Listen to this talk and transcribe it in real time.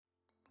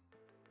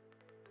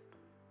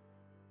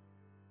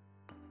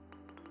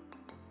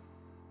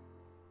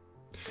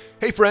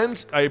Hey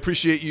friends, I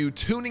appreciate you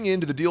tuning in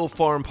to the Deal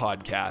Farm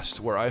podcast,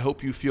 where I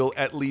hope you feel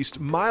at least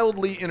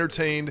mildly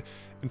entertained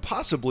and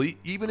possibly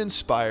even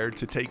inspired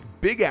to take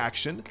big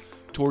action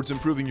towards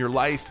improving your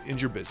life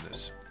and your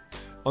business.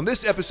 On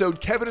this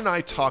episode, Kevin and I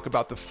talk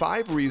about the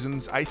 5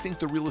 reasons I think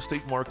the real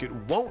estate market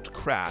won't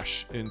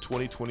crash in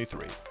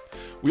 2023.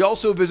 We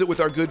also visit with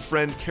our good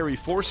friend Carrie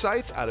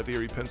Forsythe out of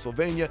Erie,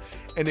 Pennsylvania,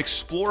 and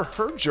explore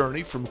her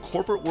journey from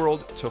corporate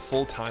world to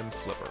full-time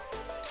flipper.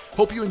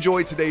 Hope you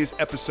enjoyed today's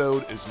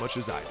episode as much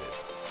as I did.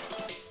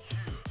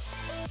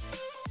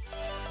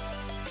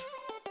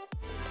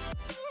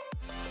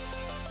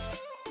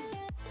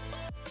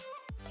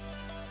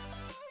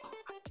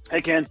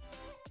 Hey, Ken.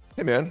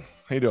 Hey, man.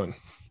 How you doing?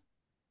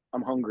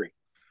 I'm hungry.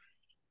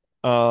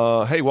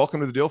 Hey, welcome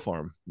to the Deal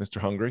Farm, Mr.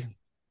 Hungry.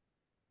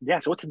 Yeah,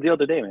 so what's the deal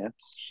today, man?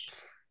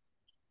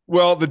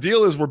 Well, the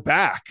deal is we're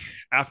back.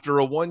 After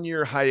a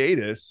 1-year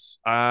hiatus,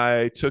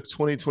 I took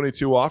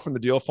 2022 off from the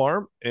Deal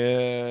Farm,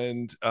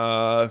 and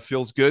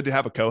feels good to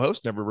have a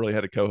co-host. Never really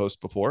had a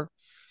co-host before.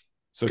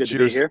 So Good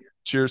cheers, to be here.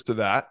 cheers to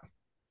that.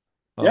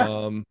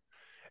 Yeah.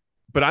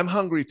 But I'm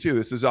hungry too.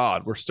 This is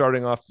odd. We're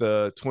starting off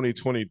the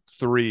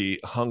 2023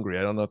 hungry.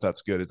 I don't know if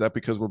that's good. Is that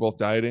because we're both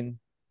dieting?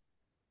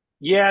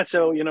 Yeah,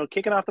 so,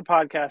 kicking off the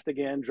podcast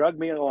again, drug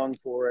me along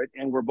for it,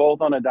 and we're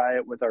both on a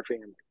diet with our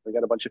family. We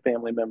got a bunch of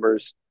family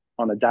members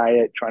on a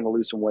diet, trying to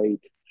lose some weight,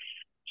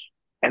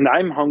 and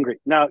I'm hungry.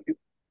 Now,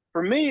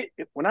 for me,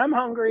 when I'm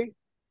hungry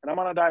and I'm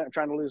on a diet, I'm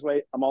trying to lose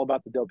weight, I'm all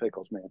about the dill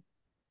pickles, man.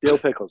 Dill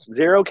pickles,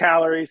 0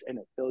 calories, and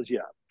it fills you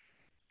up.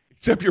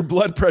 Except your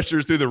blood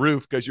pressure's through the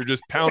roof because you're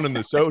just pounding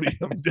the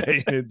sodium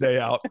day in and day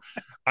out.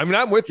 I mean,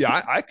 I'm with you.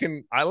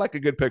 I like a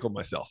good pickle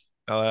myself.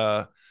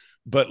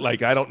 But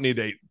like, I don't need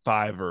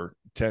 5 or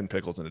 10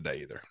 pickles in a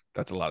day either.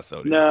 That's a lot of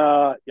sodium.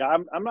 No, yeah,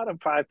 I'm not a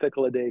 5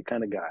 pickle a day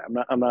kind of guy.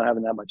 I'm not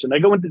having that much. And I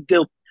go with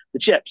the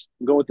chips.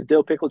 I'm going with the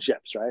dill pickle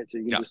chips, right? So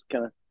you can just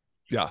kind of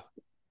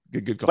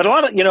good call. But a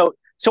lot of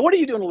so what are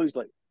you doing to lose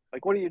weight?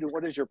 Like, what are you doing?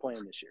 What is your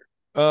plan this year?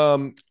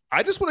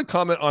 I just want to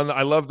comment on,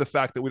 I love the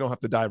fact that we don't have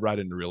to dive right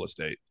into real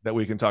estate, that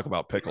we can talk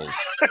about pickles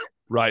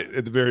right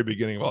at the very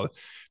beginning of all this.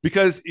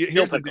 Because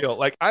here's the deal.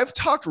 Like, I've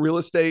talked real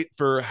estate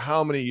for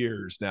how many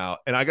years now?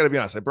 And I got to be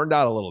honest, I burned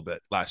out a little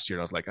bit last year.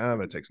 And I was like, I'm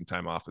going to take some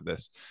time off of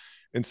this.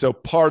 And so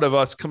part of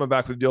us coming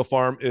back with the Deal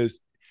Farm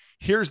is,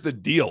 here's the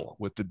deal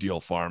with the Deal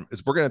Farm,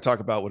 is we're going to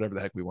talk about whatever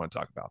the heck we want to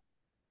talk about.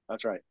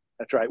 That's right.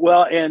 That's right.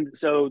 Well, and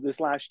so this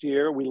last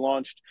year we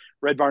launched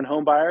Red Barn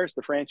Homebuyers,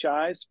 the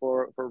franchise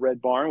for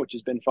Red Barn, which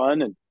has been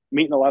fun and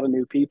meeting a lot of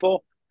new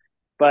people.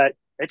 But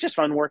it's just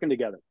fun working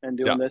together and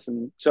doing this.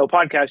 And so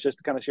podcast, just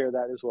to kind of share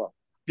that as well.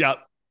 Yeah.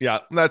 Yeah.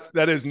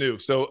 That is new.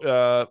 So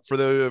for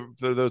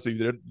those of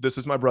you, this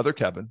is my brother,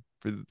 Kevin,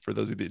 for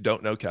those of you that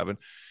don't know Kevin.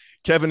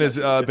 Kevin has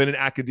been in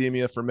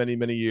academia for many,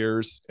 many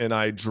years, and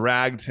I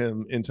dragged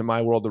him into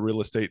my world of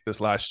real estate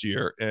this last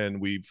year. And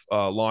we've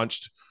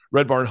launched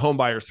Red Barn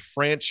Homebuyers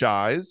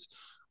franchise,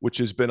 which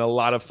has been a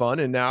lot of fun.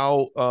 And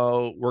now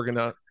we're going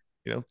to,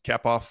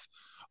 cap off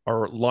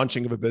our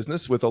launching of a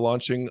business with a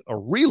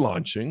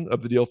relaunching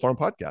of the Deal Farm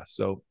podcast.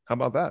 So how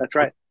about that? That's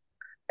right.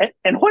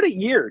 And what a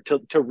year to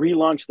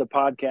relaunch the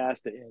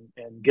podcast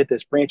and get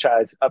this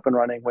franchise up and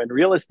running when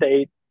real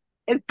estate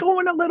is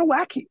going a little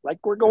wacky.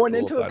 Like, we're going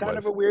into a kind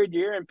of a weird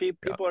year, and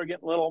people are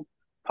getting a little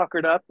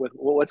puckered up with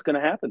what's going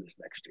to happen this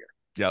next year.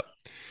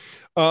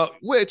 Yep.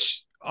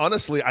 Which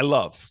honestly, I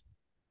love.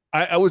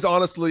 I was a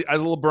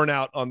little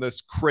burnout on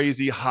this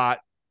crazy hot,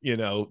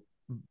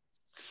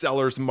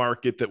 sellers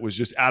market that was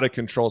just out of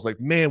control. It's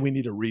like, man, we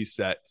need a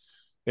reset.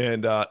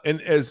 And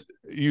as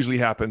usually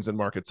happens in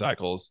market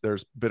cycles,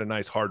 there's been a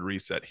nice hard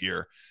reset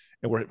here,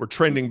 and we're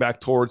trending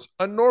back towards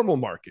a normal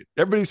market.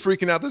 Everybody's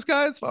freaking out. This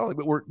guy is falling,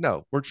 but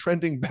we're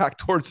trending back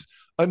towards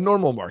a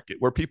normal market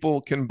where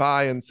people can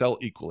buy and sell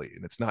equally,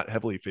 and it's not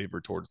heavily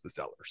favored towards the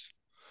sellers.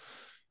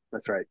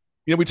 That's right.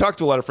 We talked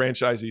to a lot of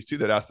franchisees too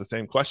that asked the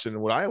same question.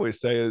 And what I always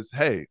say is,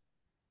 hey,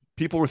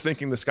 people were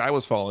thinking the sky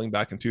was falling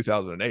back in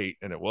 2008,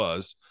 and it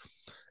was.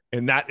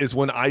 And that is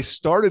when I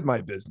started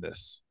my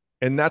business.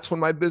 And that's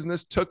when my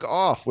business took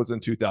off, was in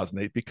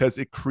 2008, because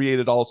it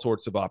created all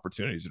sorts of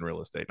opportunities in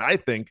real estate. And I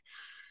think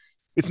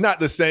it's not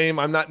the same.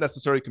 I'm not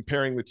necessarily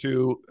comparing the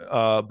two,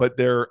 but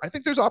I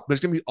think there's going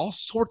to be all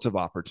sorts of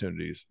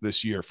opportunities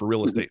this year for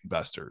real estate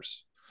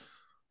investors.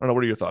 I don't know.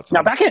 What are your thoughts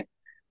on that?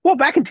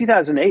 Back in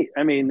 2008,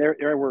 I mean,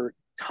 there were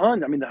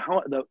tons. I mean,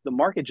 the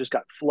market just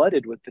got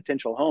flooded with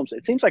potential homes.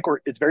 It seems like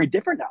it's very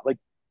different now. Like,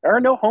 there are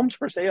no homes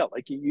for sale.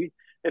 Like,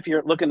 if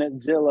you're looking at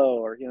Zillow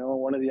or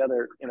one of the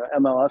other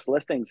MLS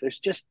listings,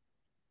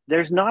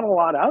 there's not a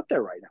lot out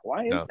there right now.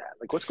 Why is that?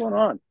 Like, what's going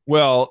on?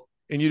 Well,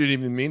 and you didn't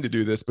even mean to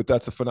do this, but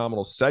that's a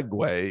phenomenal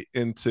segue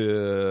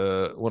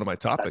into one of my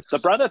topics.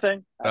 That's the brother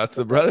thing. That's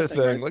the brother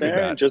thing. Look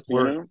at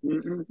that.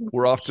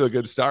 We're off to a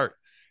good start.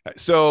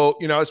 So,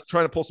 I was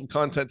trying to pull some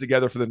content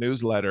together for the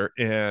newsletter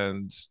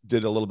and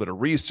did a little bit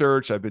of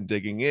research. I've been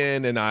digging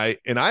in, and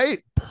I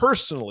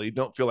personally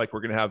don't feel like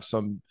we're going to have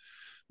some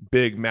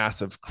big,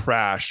 massive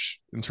crash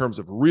in terms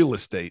of real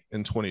estate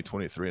in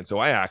 2023. And so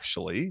I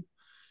actually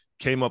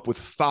came up with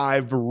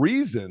 5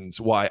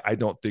 reasons why I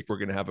don't think we're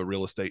going to have a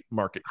real estate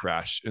market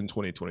crash in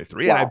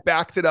 2023. Wow. And I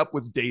backed it up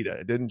with data.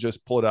 I didn't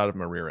just pull it out of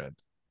my rear end.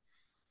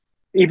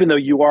 Even though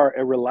you are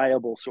a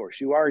reliable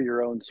source, you are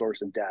your own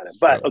source of data.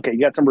 But okay, you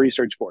got some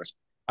research for us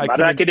about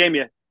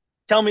academia.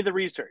 Tell me the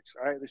research.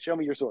 All right, show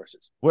me your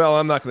sources. Well,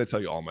 I'm not going to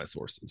tell you all my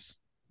sources.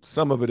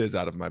 Some of it is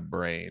out of my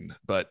brain,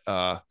 but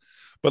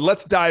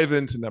let's dive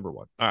into number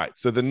one. All right,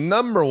 so the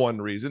number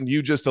one reason,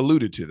 you just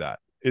alluded to that,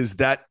 is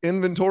that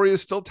inventory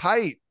is still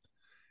tight.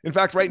 In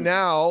fact, right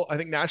now, I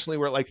think nationally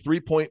we're at like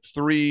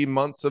 3.3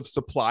 months of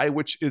supply,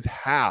 which is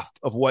half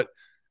of what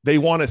they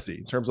want to see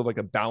in terms of like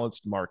a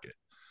balanced market.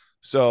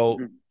 So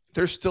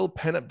there's still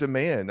pent-up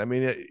demand. I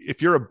mean,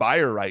 if you're a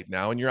buyer right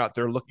now and you're out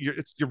there looking,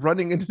 you're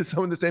running into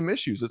some of the same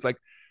issues. It's like,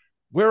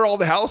 where are all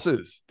the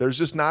houses? There's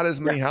just not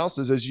as many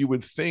houses as you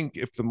would think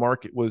if the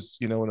market was,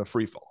 in a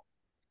free fall.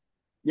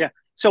 Yeah.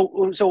 So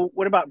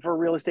what about for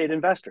real estate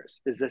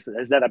investors? Is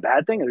that a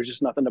bad thing? Or there's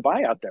just nothing to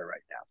buy out there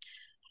right now?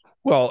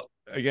 Well,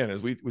 again,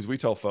 as we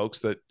tell folks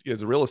that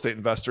as a real estate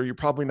investor, you're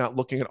probably not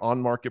looking at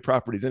on-market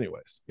properties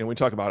anyways. And we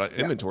talk about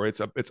inventory,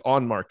 it's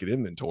on-market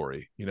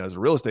inventory. As a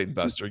real estate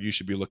investor, you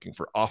should be looking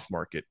for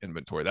off-market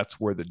inventory. That's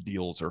where the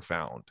deals are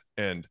found.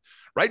 And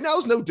right now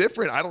is no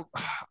different.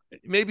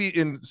 Maybe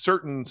in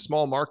certain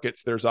small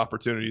markets, there's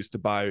opportunities to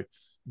buy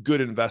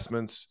good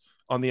investments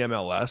on the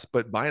MLS,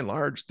 but by and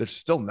large, there's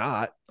still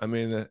not. I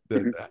mean,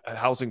 the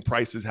housing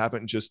prices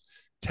haven't just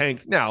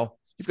tanked. Now,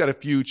 you've got a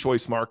few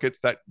choice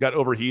markets that got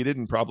overheated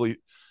and probably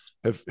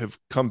have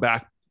come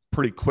back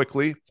pretty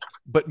quickly,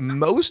 but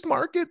most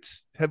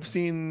markets have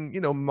seen,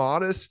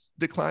 modest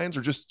declines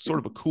or just sort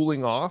of a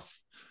cooling off.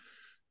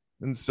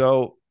 And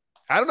so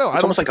I don't know.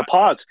 It's almost like a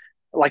pause.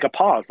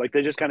 Like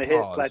they just kind of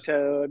hit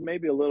plateau,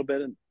 maybe a little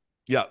bit.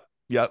 Yep.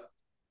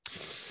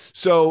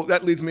 So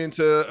that leads me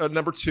into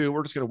number 2.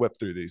 We're just going to whip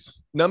through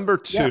these. Number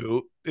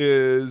 2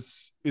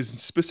 is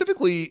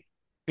specifically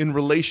in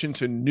relation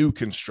to new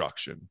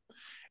construction.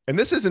 And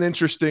this is an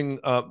interesting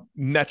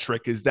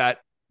metric, is that,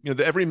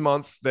 every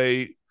month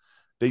they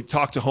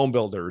talk to home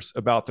builders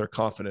about their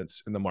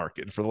confidence in the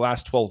market. And for the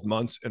last 12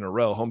 months in a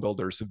row, home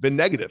builders have been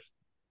negative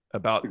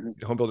about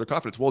home builder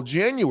confidence. Well,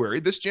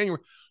 this January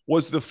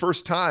was the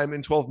first time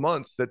in 12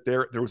 months that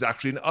there was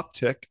actually an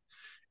uptick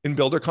in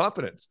builder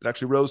confidence. It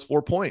actually rose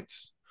 4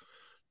 points.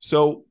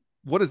 So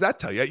what does that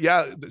tell you?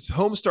 Yeah,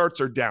 home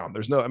starts are down.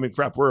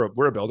 We're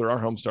a builder. Our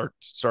home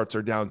starts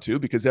are down too,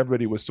 because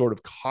everybody was sort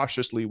of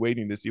cautiously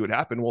waiting to see what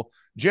happened. Well,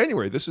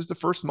 January, this is the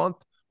first month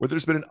where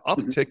there's been an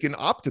uptick in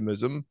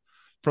optimism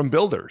from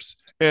builders.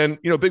 And,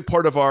 a big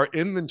part of our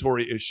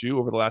inventory issue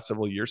over the last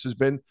several years has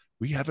been,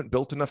 we haven't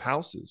built enough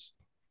houses.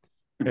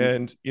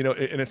 And,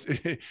 it's,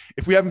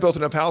 if we haven't built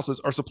enough houses,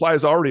 our supply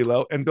is already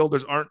low and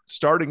builders aren't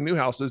starting new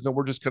houses. Then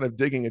we're just kind of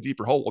digging a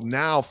deeper hole. Well,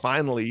 now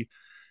finally,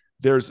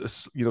 there's a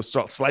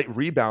slight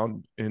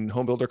rebound in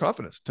home builder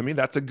confidence. To me,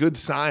 that's a good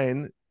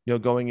sign,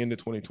 going into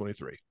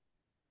 2023.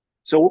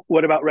 So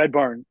what about Red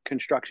Barn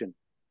construction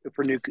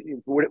for new?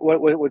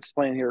 What's the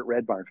plan here at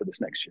Red Barn for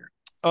this next year?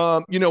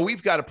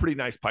 We've got a pretty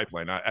nice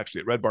pipeline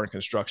actually at Red Barn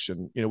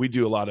Construction. We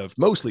do a lot of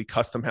mostly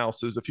custom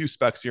houses, a few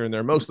specs here and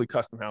there, mostly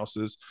custom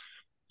houses.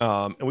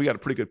 And we got a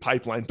pretty good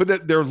pipeline,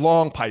 but they're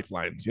long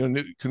pipelines.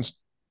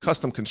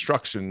 Custom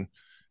construction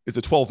is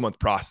a 12-month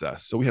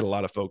process. So we had a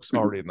lot of folks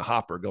already in the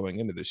hopper going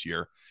into this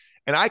year.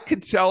 And I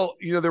could tell,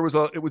 it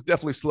was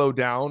definitely slowed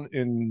down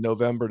in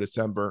November,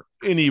 December.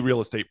 Any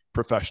real estate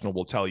professional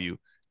will tell you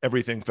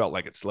everything felt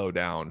like it slowed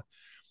down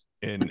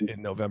in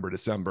November,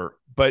 December.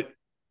 But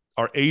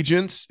our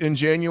agents in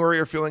January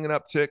are feeling an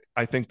uptick.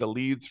 I think the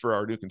leads for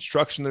our new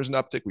construction, there's an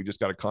uptick. We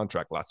just got a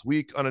contract last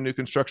week on a new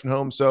construction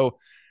home. So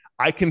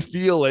I can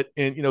feel it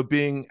in,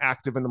 being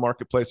active in the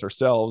marketplace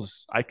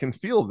ourselves. I can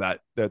feel that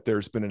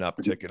there's been an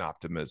uptick in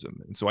optimism.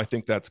 And so I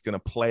think that's going to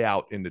play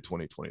out into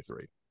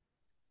 2023.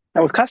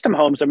 Now with custom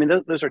homes, I mean,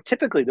 those are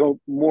typically the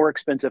more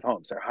expensive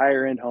homes. They're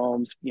higher end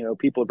homes.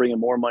 People are bringing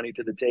more money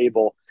to the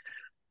table.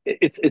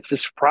 It's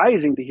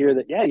surprising to hear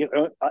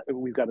that,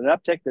 we've got an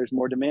uptick. There's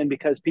more demand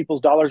because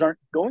people's dollars aren't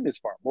going as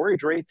far.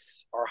 Mortgage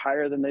rates are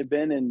higher than they've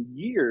been in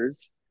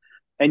years.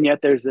 And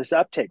yet there's this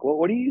uptick.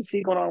 What do you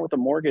see going on with the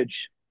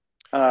mortgage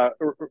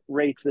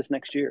rates this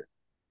next year?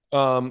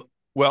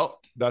 Well,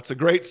 that's a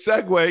great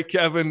segue,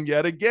 Kevin,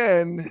 yet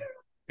again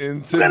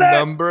into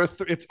number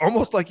 3. It's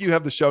almost like you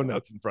have the show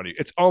notes in front of you.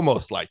 It's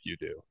almost like you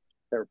do.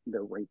 They're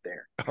right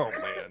there. Oh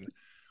man.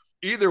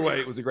 Either way,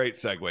 it was a great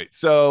segue.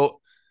 So,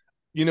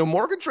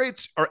 mortgage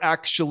rates are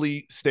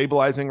actually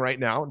stabilizing right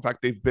now. In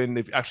fact,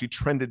 they've actually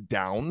trended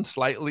down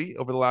slightly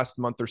over the last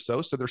month or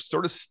so. So they're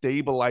sort of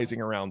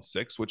stabilizing around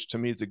 6, which to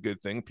me is a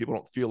good thing. People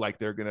don't feel like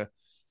they're going to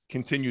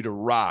continue to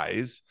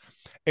rise.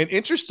 And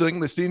interesting,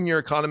 the senior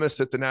economist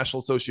at the National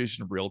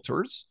Association of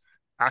Realtors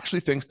actually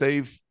thinks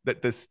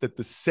that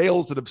the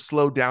sales that have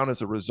slowed down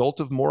as a result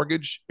of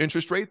mortgage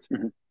interest rates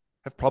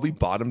have probably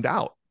bottomed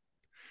out.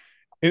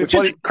 And which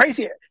is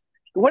crazy.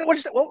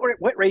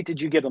 What rate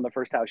did you get on the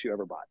first house you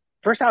ever bought?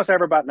 First house I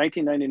ever bought,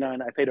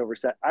 1999. I paid over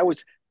set. I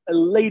was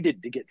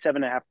elated to get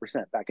 7.5%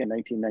 back in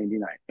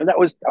 1999, and that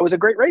was a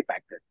great rate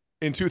back then.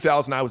 In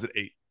 2000, I was at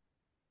 8.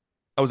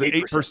 I was at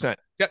 8%.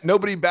 Yeah,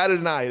 nobody batted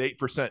an eye at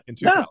 8% in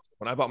 2000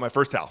 when I bought my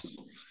first house.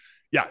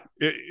 Yeah,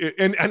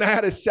 and I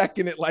had a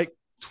second at like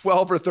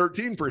 12 or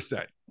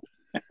 13%.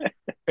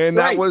 And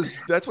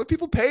that's what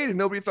people paid, and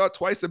nobody thought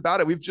twice about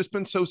it. We've just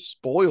been so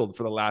spoiled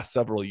for the last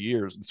several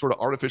years and sort of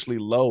artificially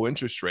low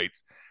interest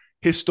rates.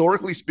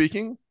 Historically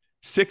speaking,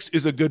 6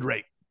 is a good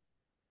rate.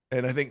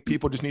 And I think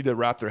people just need to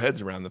wrap their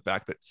heads around the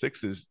fact that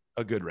 6 is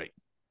a good rate.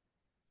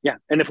 Yeah.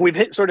 And if we've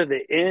hit sort of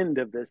the end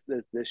of this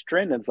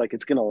trend, and it's like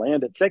it's going to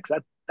land at 6,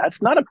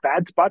 that's not a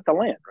bad spot to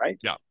land, right?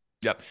 Yeah.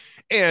 Yep.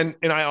 And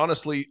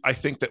I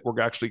think that we're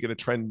actually going to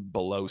trend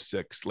below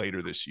 6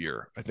 later this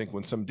year. I think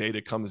when some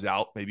data comes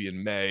out, maybe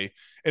in May,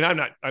 and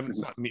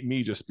it's not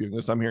me just spewing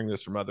this. I'm hearing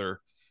this from other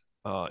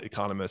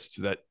economists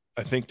that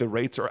I think the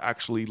rates are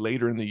actually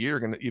later in the year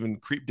going to even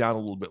creep down a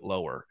little bit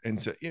lower.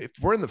 And if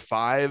we're in the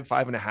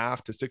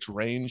 5.5 to 6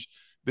 range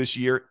this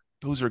year,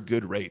 those are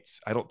good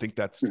rates. I don't think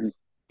that's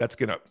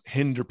going to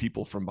hinder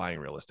people from buying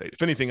real estate.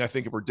 If anything, I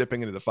think if we're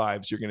dipping into the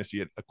 5s, you're going to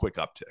see a quick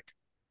uptick.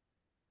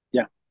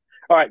 Yeah.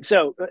 All right.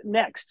 So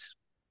next,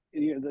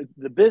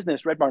 the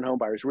business, Red Barn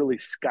Homebuyers, really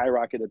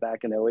skyrocketed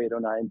back in 08,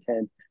 09,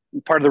 10.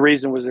 Part of the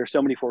reason was there's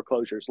so many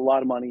foreclosures. A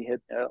lot of money hit,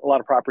 a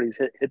lot of properties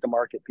hit the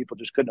market. People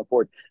just couldn't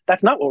afford.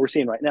 That's not what we're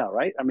seeing right now,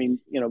 right? I mean,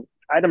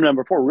 item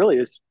number 4 really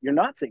is you're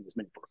not seeing as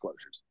many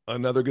foreclosures.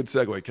 Another good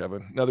segue,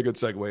 Kevin. Another good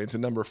segue into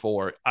number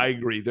 4. I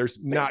agree. There's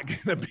not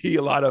going to be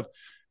a lot of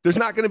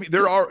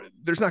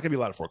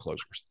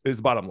foreclosures is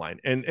the bottom line.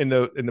 And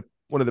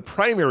one of the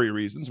primary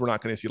reasons we're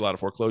not going to see a lot of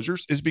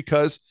foreclosures is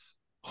because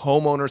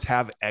homeowners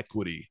have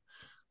equity,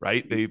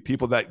 right?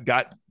 People that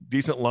got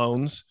decent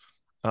loans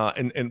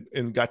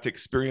and got to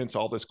experience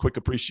all this quick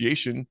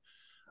appreciation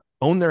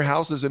own their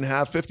houses and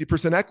have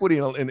 50% equity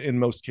in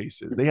most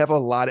cases. They have a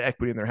lot of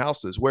equity in their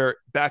houses, where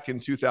back in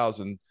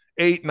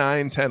 2008,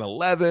 9, 10,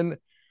 11,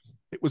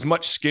 it was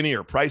much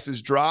skinnier.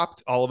 Prices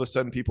dropped. All of a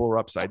sudden, people were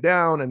upside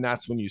down, and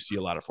that's when you see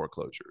a lot of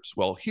foreclosures.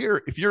 Well,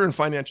 here, if you're in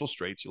financial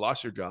straits, you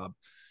lost your job,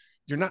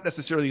 you're not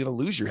necessarily going to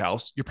lose your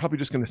house. You're probably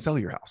just going to sell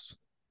your house,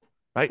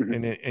 right?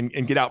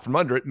 And get out from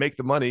under it, make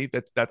the money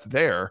that's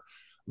there,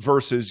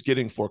 versus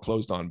getting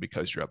foreclosed on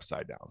because you're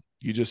upside down.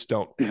 You just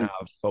don't have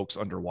folks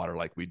underwater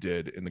like we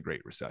did in the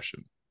Great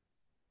Recession.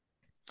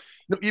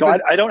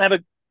 I don't have a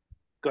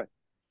 – go ahead.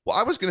 Well,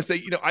 I was going to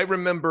say, I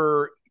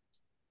remember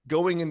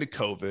going into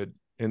COVID,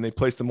 and they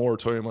placed the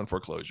moratorium on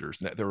foreclosures.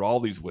 And there were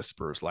all these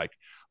whispers like,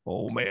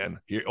 oh, man,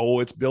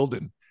 it's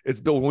building. It's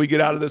building. When we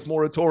get out of this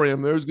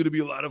moratorium, there's going to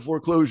be a lot of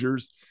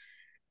foreclosures.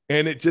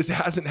 And it just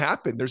hasn't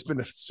happened. There's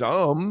been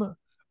some,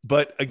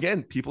 but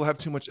again, people have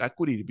too much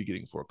equity to be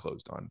getting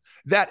foreclosed on.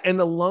 That, and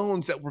the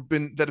loans that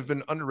have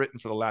been underwritten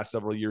for the last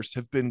several years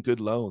have been good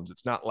loans.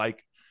 It's not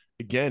like,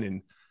 again,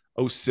 in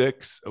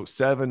 06,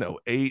 07,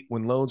 08,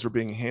 when loans were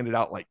being handed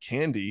out like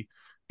candy,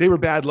 they were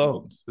bad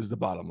loans is the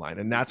bottom line.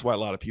 And that's why a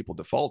lot of people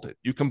defaulted.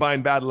 You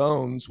combine bad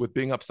loans with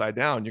being upside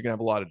down, you're going to have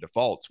a lot of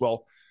defaults.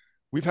 Well,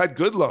 we've had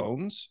good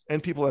loans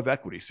and people have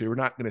equity. So you're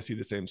not going to see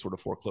the same sort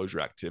of foreclosure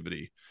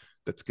activity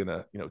that's going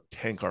to,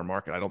 tank our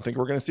market. I don't think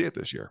we're going to see it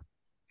this year.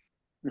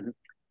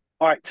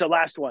 All right. So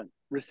last one,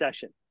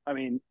 recession. I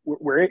mean,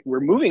 we're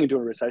moving into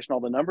a recession.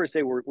 All the numbers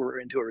say we're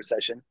into a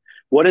recession.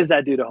 What does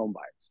that do to home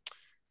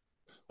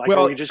buyers?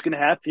 Are we just going to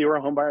have fewer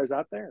home buyers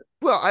out there?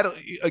 Well,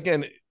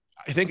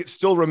 I think it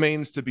still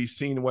remains to be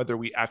seen whether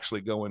we actually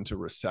go into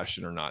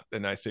recession or not.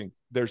 And I think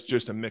there's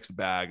just a mixed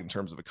bag in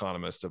terms of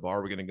economists of,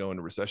 are we going to go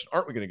into recession?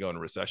 Aren't we going to go into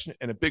recession?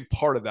 And a big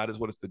part of that is,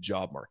 what is the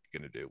job market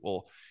going to do?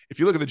 Well, if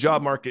you look at the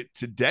job market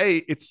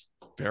today, it's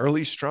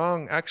fairly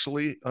strong.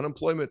 Actually,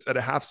 unemployment's at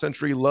a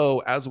half-century low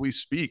as we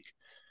speak.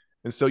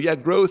 And so, yeah,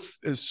 growth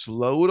is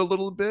slowed a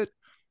little bit.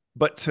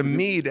 But to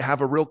me, to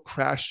have a real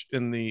crash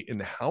in the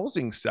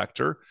housing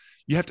sector,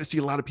 you have to see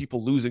a lot of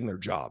people losing their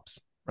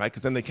jobs, right?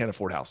 Because then they can't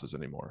afford houses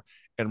anymore.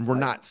 And we're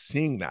not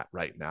seeing that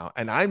right now.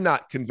 And I'm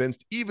not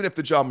convinced, even if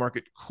the job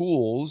market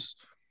cools,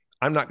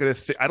 I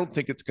don't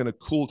think it's going to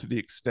cool to the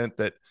extent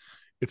that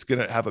it's going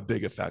to have a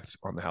big effect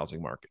on the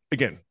housing market.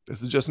 Again,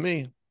 this is just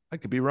me. I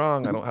could be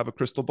wrong. I don't have a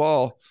crystal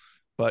ball,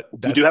 but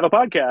you do have a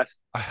podcast.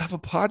 I have a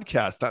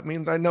podcast. That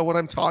means I know what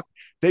I'm talking.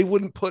 They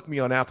wouldn't put me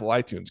on Apple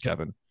iTunes,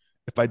 Kevin,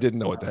 if I didn't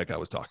know what the heck I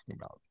was talking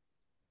about.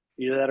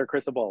 Either that or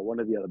crystal ball, one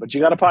or the other. But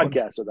you got a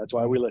podcast, so that's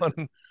why we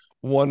listen.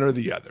 One or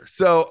the other.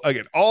 So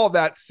again, all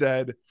that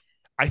said,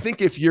 I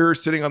think if you're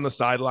sitting on the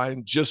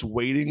sideline just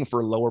waiting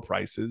for lower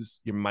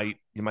prices, you might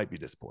be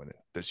disappointed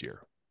this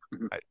year.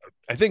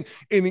 I think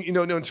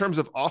in terms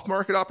of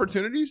off-market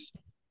opportunities,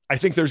 I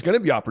think there's going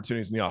to be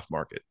opportunities in the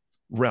off-market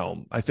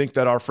realm. I think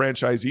that our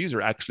franchisees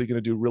are actually going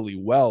to do really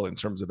well in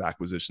terms of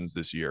acquisitions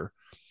this year,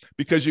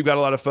 because you've got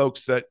a lot of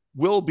folks that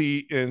will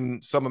be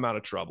in some amount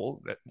of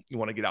trouble that you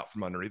want to get out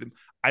from underneath them.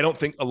 I don't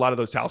think a lot of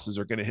those houses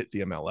are going to hit the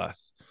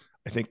MLS.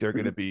 I think they're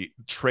going to be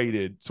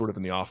traded sort of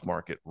in the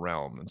off-market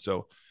realm. And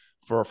so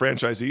for our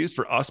franchisees,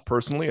 for us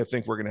personally, I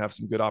think we're going to have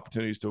some good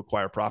opportunities to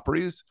acquire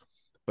properties.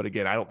 But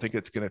again, I don't think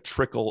it's going to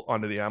trickle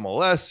onto the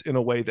MLS in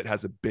a way that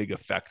has a big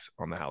effect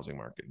on the housing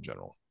market in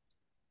general.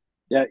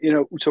 Yeah,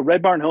 so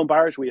Red Barn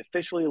Homebuyers, we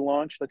officially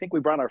launched. I think we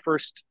brought our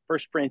first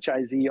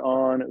franchisee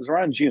on. It was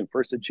around June,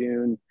 1st of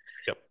June.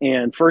 Yep.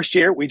 And first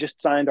year, we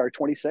just signed our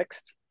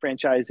 26th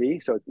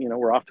franchisee. So,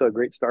 we're off to a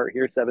great start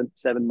here, seven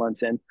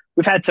months in.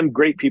 We've had some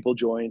great people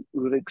join.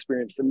 We've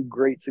experienced some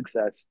great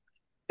success.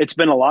 It's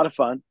been a lot of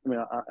fun. I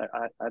mean,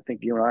 I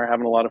think you and I are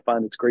having a lot of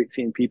fun. It's great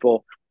seeing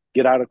people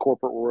get out of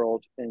corporate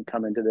world and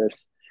come into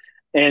this.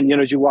 And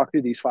as you walk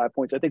through these 5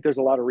 points, I think there's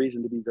a lot of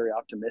reason to be very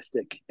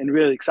optimistic and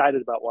really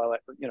excited about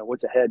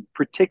what's ahead,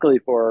 particularly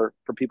for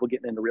people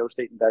getting into real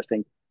estate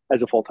investing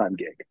as a full-time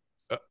gig.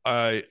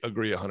 I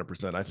agree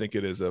 100%. I think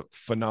it is a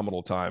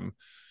phenomenal time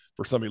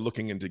for somebody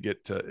looking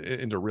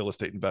into real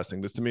estate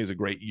investing. This to me is a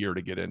great year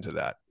to get into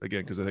that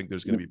again, because I think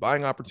there's going to be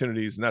buying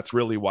opportunities, and that's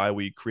really why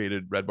we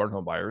created Red Barn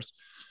Homebuyers.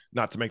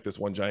 Not to make this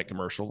one giant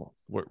commercial.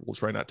 We'll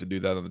try not to do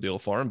that on the Deal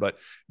Farm, but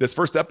this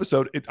first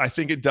episode, I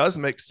think it does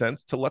make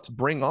sense to let's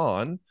bring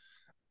on,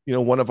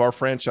 one of our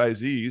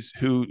franchisees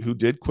who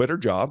did quit her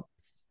job,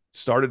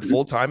 started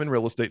full-time in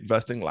real estate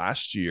investing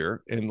last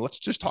year. And let's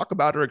just talk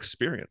about her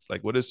experience.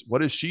 Like what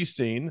has she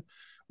seen?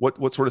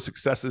 What sort of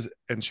successes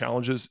and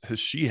challenges has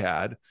she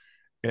had?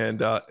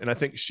 And I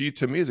think she,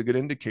 to me, is a good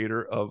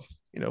indicator of,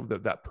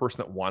 that person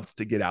that wants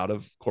to get out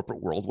of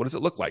corporate world. What does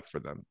it look like for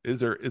them? Is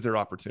there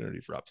opportunity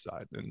for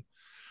upside? And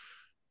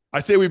I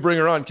say we bring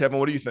her on. Kevin,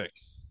 what do you think?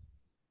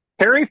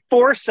 Carrie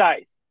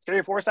Forsythe,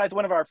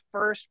 one of our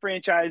first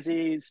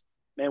franchisees.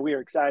 Man, we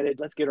are excited.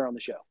 Let's get her on the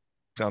show.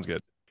 Sounds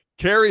good.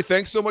 Carrie,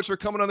 thanks so much for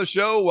coming on the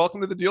show.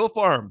 Welcome to the Deal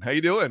Farm. How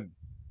you doing?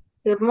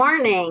 Good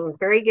morning.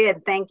 Very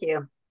good. Thank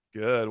you.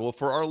 Good. Well,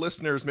 for our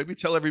listeners, maybe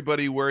tell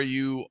everybody where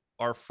you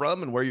are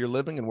from and where you're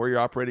living and where you're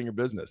operating your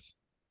business.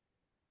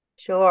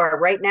 Sure.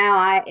 Right now,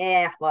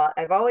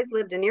 I've always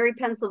lived in Erie,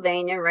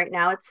 Pennsylvania. Right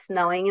now, it's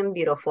snowing and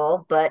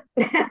beautiful, but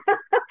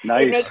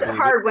Nice. It makes it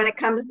hard when it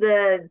comes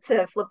to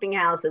flipping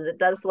houses. It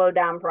does slow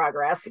down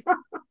progress.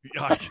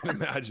 Yeah, I can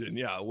imagine.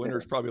 Yeah,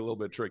 winter's probably a little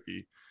bit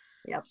tricky.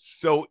 Yep.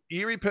 So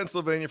Erie,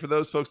 Pennsylvania, for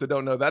those folks that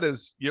don't know,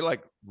 you're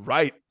like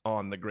right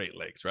on the Great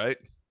Lakes, right?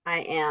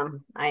 I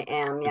am.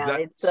 Yeah,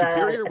 it's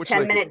Superior? a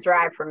 10-minute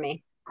drive from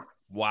me.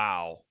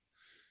 Wow.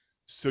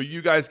 So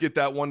you guys get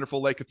that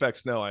wonderful lake effect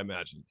snow, I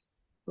imagine.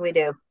 We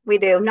do.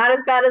 Not as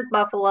bad as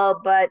Buffalo,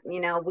 but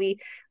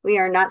we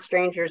are not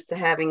strangers to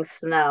having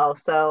snow.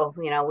 So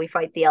we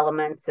fight the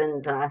elements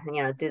and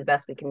do the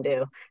best we can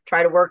do.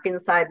 Try to work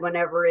inside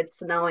whenever it's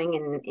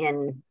snowing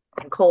and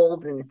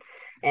cold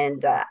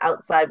and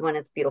outside when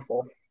it's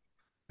beautiful.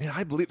 Man,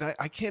 I believe that.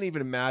 I can't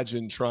even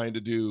imagine trying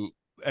to do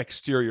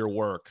exterior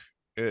work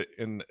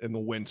in the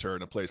winter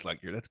in a place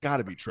like here. That's got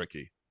to be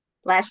tricky.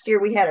 Last year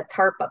we had a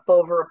tarp up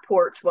over a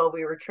porch while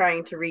we were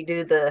trying to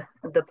redo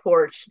the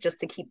porch just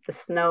to keep the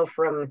snow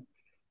from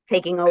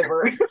taking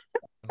over.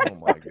 Oh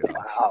my god!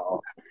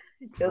 Wow.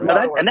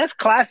 And that's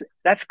classic.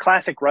 That's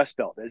classic Rust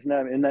Belt, isn't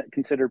that? Isn't that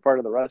considered part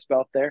of the Rust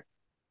Belt there?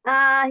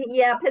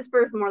 Yeah,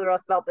 Pittsburgh's more the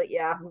Rust Belt, but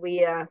yeah,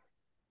 we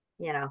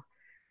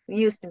we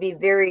used to be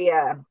very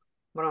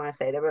what do I want to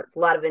say? There was a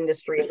lot of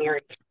industry in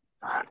Erie,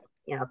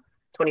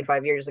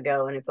 25 years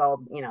ago, and it's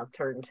all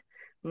turned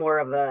more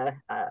of a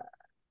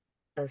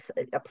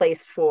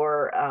place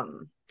for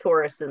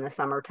tourists in the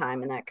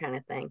summertime and that kind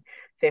of thing.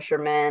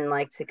 Fishermen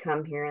like to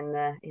come here in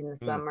the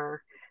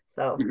summer.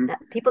 So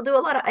people do a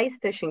lot of ice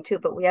fishing too,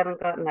 but we haven't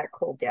gotten that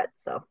cold yet.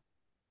 So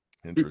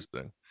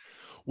interesting.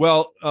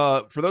 Well,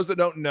 for those that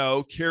don't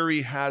know,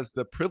 Carrie has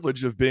the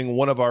privilege of being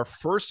one of our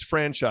first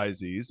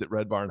franchisees at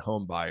Red Barn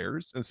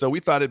Homebuyers. And so we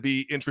thought it'd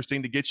be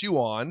interesting to get you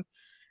on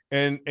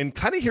and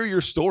kind of hear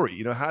your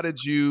story.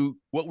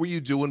 What were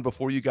you doing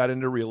before you got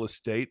into real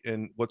estate,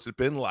 and what's it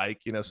been like,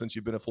 since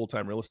you've been a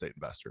full-time real estate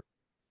investor?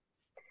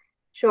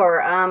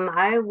 Sure.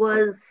 I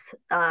was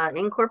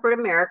in corporate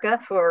America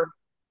for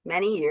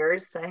many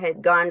years. I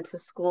had gone to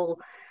school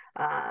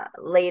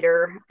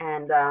later,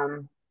 and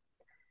the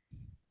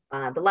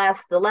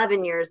last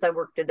 11 years I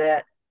worked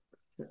at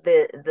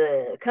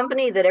the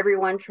company that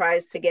everyone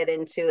tries to get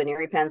into in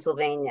Erie,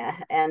 Pennsylvania,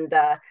 and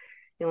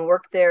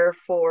worked there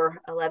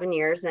for 11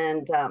 years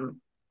and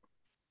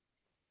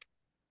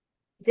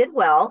did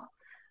well.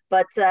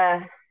 But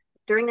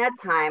during that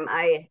time,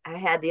 I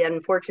had the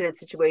unfortunate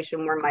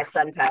situation where my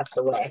son passed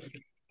away.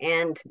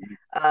 And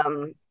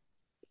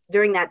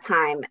during that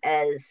time,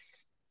 as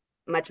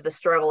much of a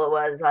struggle it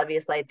was,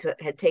 obviously I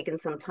had taken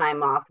some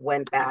time off,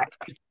 went back,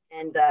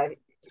 and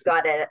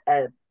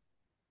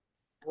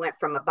went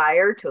from a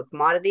buyer to a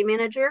commodity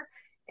manager.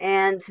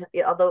 And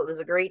although it was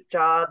a great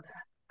job,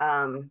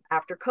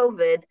 after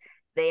COVID,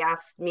 they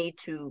asked me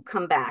to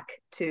come back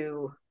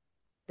to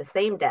the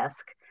same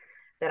desk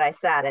that I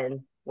sat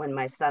in when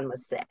my son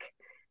was sick.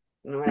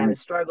 When I was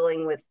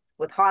struggling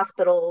with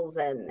hospitals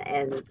and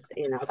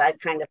that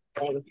kind of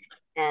thing.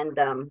 And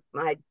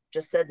I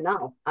just said,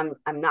 no, I'm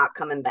not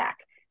coming back.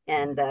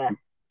 And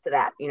to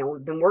that,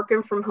 we've been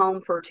working from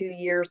home for 2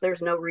 years.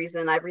 There's no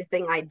reason.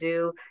 Everything I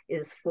do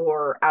is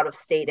for out of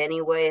state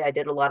anyway. I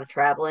did a lot of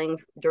traveling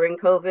during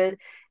COVID,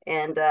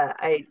 and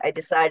I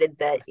decided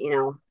that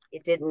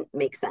it didn't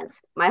make sense.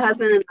 My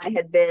husband and I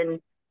had been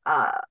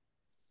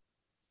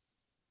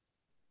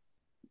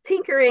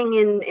tinkering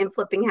in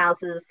flipping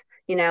houses,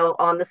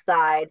 on the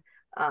side,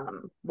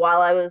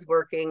 while I was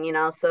working,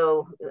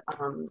 so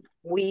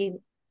we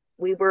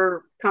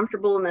were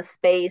comfortable in the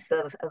space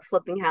of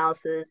flipping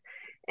houses.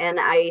 And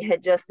I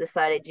had just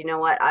decided, you know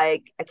what,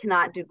 I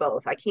cannot do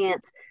both. I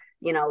can't,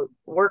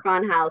 work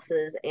on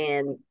houses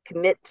and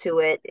commit to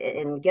it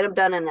and get them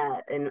done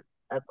in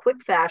a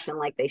quick fashion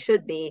like they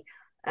should be,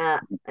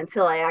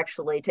 until I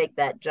actually take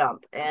that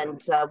jump.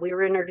 And we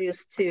were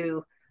introduced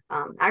to,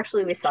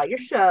 actually, we saw your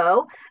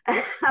show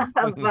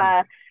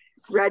of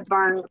Red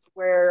Barn,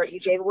 where you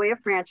gave away a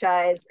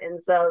franchise.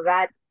 And so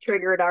that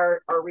triggered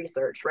our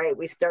research, right?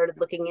 We started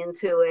looking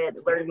into it,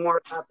 learned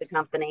more about the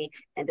company,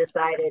 and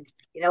decided,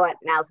 you know what,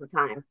 now's the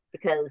time,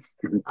 because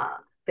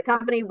the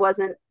company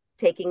wasn't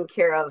taking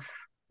care of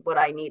what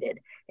I needed.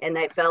 And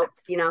I felt,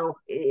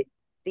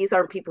 these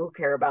aren't people who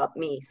care about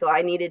me. So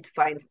I needed to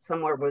find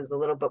somewhere where it was a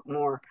little bit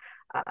more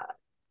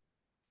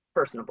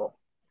personable.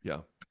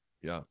 Yeah.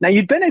 Yeah. Now,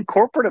 you'd been in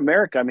corporate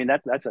America. I mean,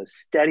 that's a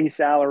steady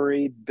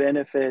salary,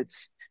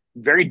 benefits,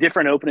 very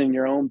different opening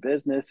your own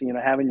business,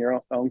 having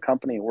your own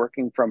company,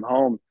 working from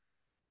home.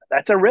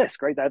 That's a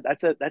risk, right?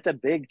 That's a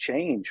big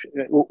change.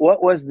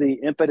 What was the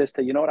impetus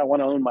to, I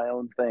want to own my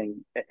own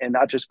thing and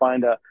not just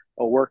find a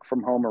work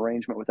from home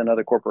arrangement with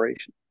another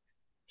corporation?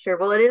 Sure.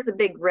 Well, it is a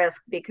big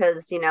risk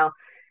because,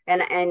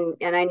 and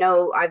I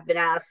know I've been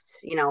asked,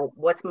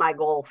 what's my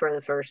goal for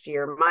the first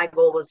year? My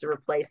goal was to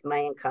replace my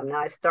income. Now,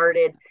 I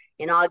started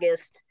in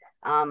August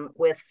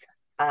with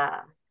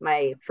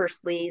my first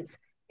leads,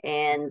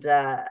 and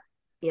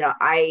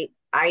I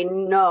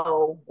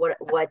know what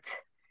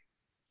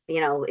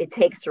it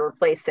takes to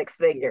replace six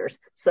figures.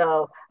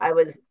 So I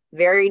was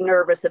very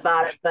nervous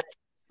about it, but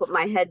put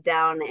my head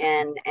down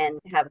and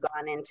have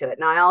gone into it.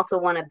 Now, I also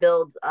want to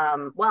build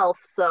wealth.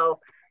 So,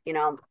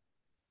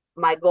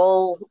 my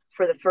goal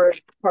for the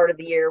first part of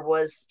the year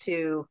was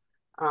to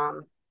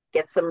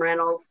get some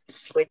rentals,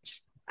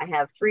 which I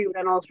have 3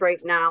 rentals right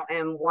now,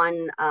 and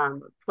one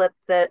flip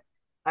that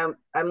I'm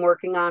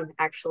working on.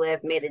 Actually,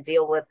 I've made a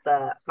deal with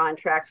the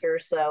contractor,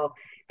 so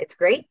it's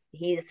great.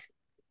 He's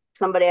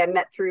somebody I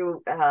met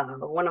through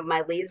one of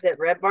my leads at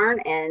Red Barn,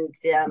 and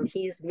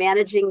he's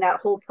managing that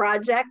whole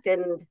project,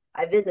 and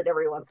I visit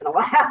every once in a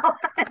while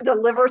and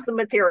deliver some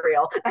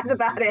material. That's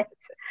about it.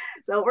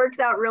 So it works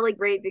out really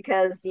great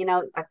because,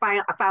 I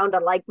found a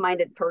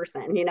like-minded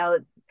person.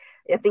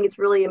 I think it's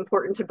really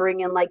important to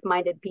bring in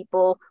like-minded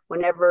people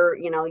whenever,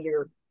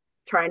 you're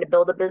trying to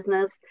build a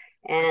business,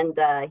 and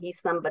he's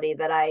somebody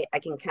that I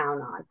can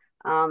count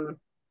on.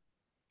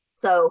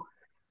 So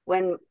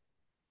when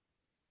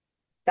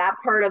that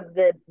part of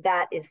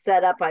that is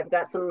set up, I've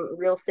got some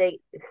real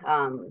estate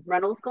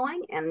rentals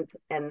going and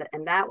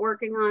that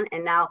working on.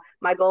 And now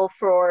my goal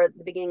for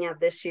the beginning of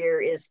this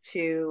year is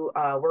to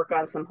work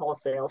on some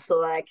wholesale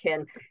so that I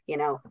can,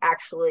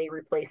 actually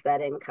replace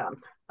that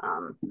income.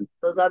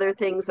 Those other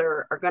things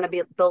are going to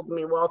be building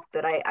me wealth,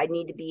 but I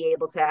need to be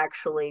able to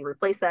actually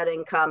replace that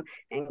income.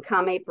 And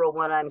come April,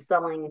 when I'm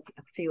selling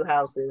a few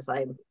houses,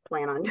 I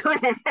plan on doing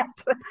that.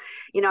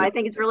 I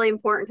think it's really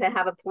important to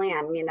have a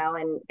plan,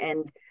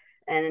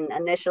 and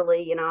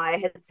initially, I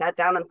had sat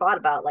down and thought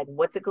about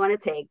what's it going to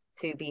take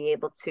to be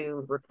able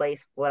to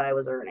replace what I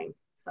was earning.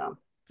 So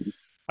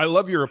I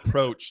love your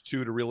approach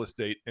to real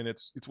estate. And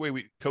it's the way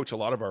we coach a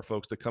lot of our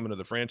folks that come into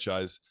the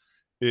franchise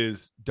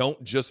is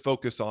don't just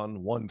focus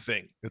on one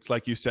thing. It's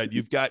like you said,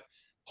 you've got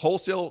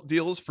wholesale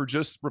deals for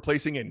just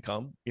replacing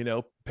income,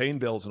 paying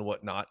bills and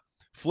whatnot.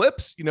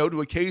 Flips,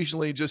 to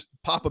occasionally just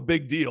pop a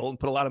big deal and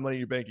put a lot of money in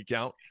your bank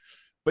account.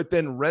 But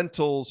then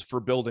rentals for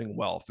building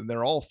wealth. And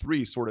they're all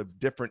 3 sort of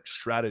different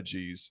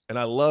strategies. And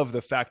I love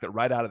the fact that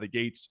right out of the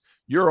gates,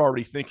 you're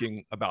already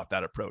thinking about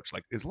that approach.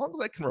 Like, as long as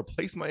I can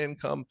replace my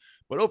income,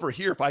 but over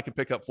here, if I can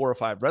pick up 4 or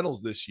 5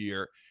 rentals this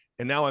year,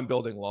 and now I'm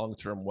building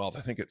long-term wealth,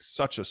 I think it's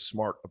such a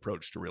smart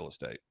approach to real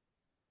estate.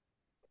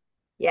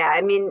 Yeah.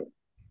 I mean,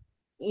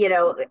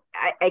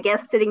 I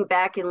guess sitting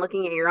back and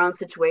looking at your own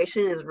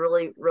situation is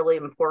really, really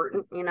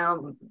important,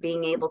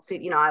 being able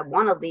to, I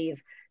want to leave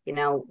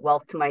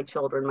wealth to my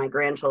children, my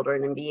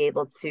grandchildren, and be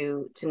able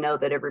to know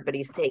that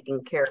everybody's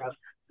taken care of.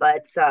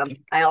 But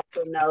I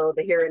also know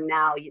the here and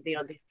now,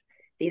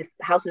 these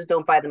houses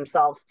don't buy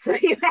themselves. So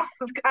you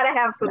have got to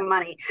have some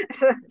money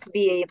to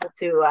be able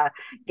to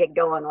get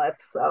going with.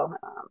 So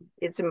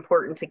it's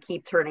important to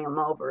keep turning them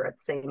over at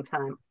the same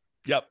time.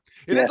 Yep.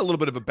 It is a little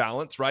bit of a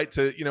balance, right?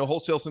 To,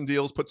 wholesale some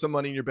deals, put some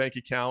money in your bank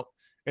account.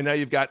 And now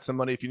you've got some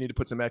money if you need to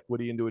put some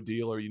equity into a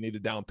deal or you need a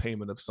down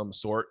payment of some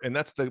sort. And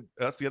that's the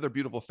other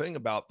beautiful thing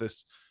about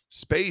this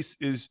space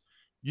is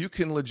you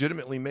can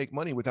legitimately make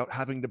money without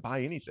having to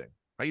buy anything,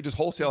 right? You just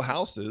wholesale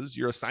houses,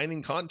 you're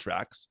assigning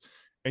contracts,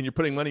 and you're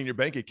putting money in your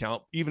bank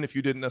account, even if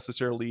you didn't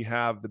necessarily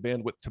have the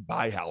bandwidth to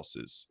buy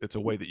houses. It's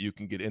a way that you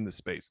can get in the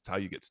space. It's how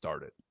you get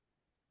started.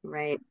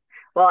 Right.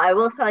 Well, I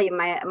will tell you,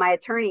 my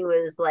attorney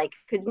was like,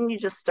 couldn't you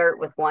just start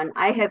with one?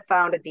 I have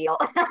found a deal.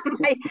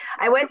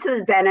 I went to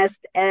the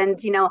dentist, and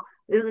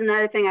this is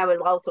another thing I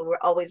would also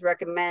always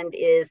recommend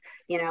is,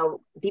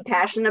 be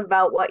passionate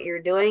about what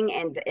you're doing.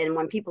 And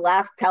when people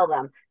ask, tell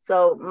them.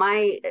 So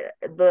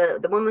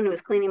the woman who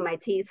was cleaning my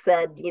teeth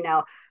said,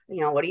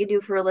 what do you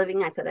do for a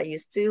living? I said, I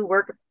used to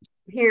work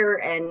here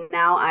and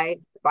now I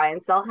buy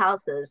and sell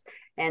houses.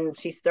 And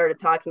she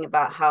started talking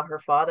about how her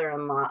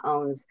father-in-law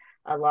owns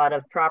a lot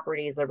of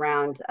properties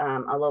around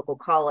a local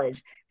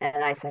college.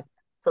 And I said,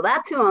 so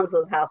that's who owns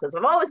those houses.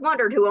 I've always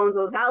wondered who owns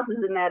those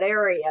houses in that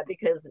area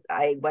because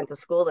I went to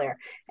school there.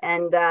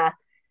 And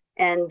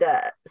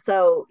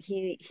so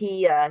he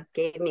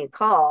gave me a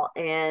call,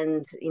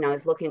 and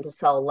is looking to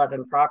sell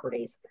 11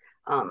 properties.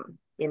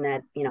 In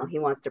that, he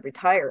wants to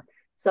retire.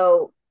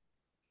 So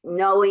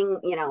knowing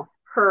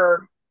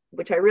her,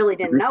 which I really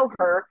didn't know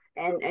her,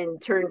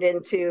 and turned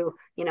into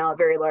a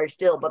very large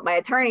deal. But my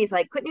attorney's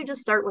like, couldn't you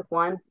just start with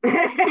one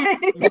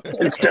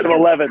instead of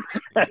 11?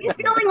 He's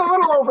feeling a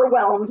little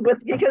overwhelmed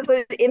because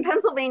in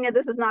Pennsylvania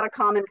this is not a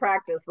common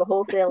practice. The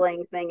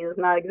wholesaling thing is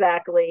not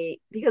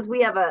exactly, because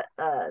we have a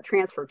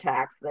transfer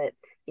tax that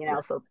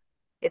so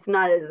it's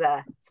not as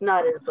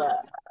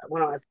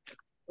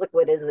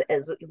liquid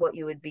as what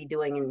you would be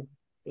doing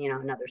in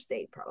another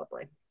state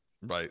probably.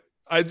 Right.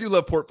 I do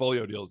love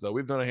portfolio deals, though.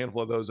 We've done a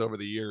handful of those over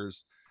the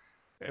years.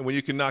 And when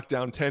you can knock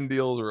down 10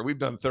 deals, or we've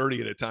done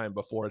 30 at a time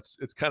before,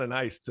 it's kind of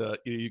nice to,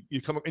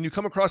 you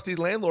come across these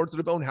landlords that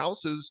have owned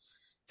houses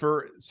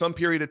for some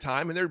period of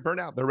time and they're burnt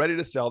out. They're ready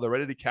to sell. They're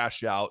ready to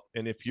cash out.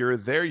 And if you're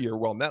there, you're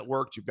well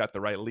networked, you've got the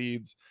right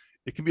leads.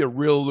 It can be a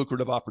real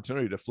lucrative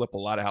opportunity to flip a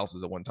lot of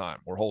houses at one time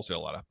or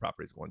wholesale a lot of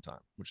properties at one time,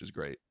 which is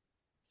great.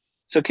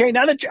 So, Carrie,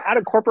 now that you're out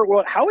of corporate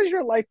world, how is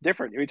your life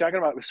different? You're talking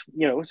about,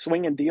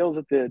 swinging deals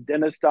at the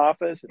dentist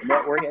office and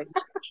networking,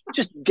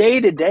 just day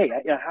to day.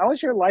 How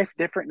is your life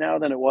different now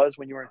than it was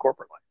when you were in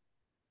corporate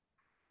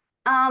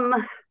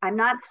life? I'm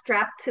not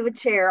strapped to a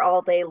chair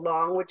all day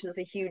long, which is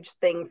a huge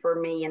thing for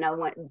me.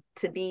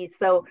 To be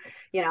so,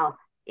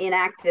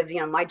 inactive.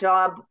 My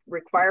job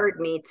required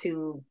me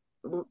to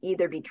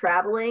either be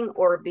traveling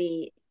or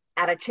be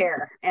at a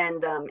chair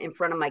and in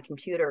front of my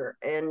computer.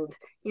 And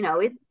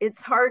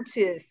it's hard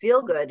to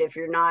feel good if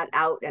you're not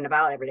out and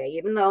about every day,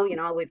 even though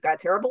we've got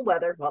terrible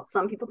weather. Well,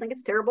 some people think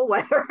it's terrible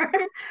weather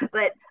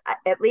but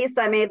at least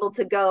I'm able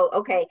to go,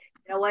 okay,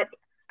 you know what,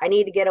 I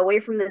need to get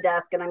away from the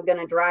desk and I'm going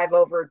to drive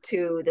over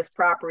to this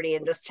property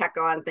and just check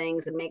on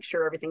things and make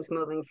sure everything's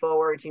moving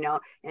forward,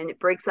 and it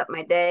breaks up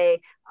my day.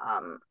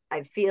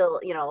 I feel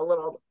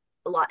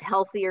a lot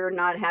healthier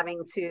not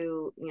having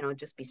to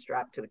just be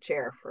strapped to a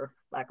chair, for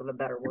lack of a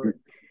better word.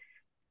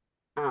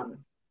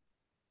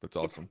 That's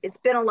awesome. It's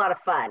been a lot of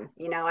fun.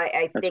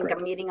 I think great.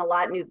 I'm meeting a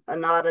lot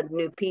of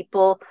new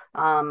people.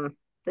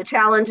 The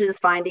challenge is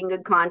finding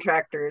good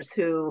contractors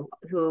who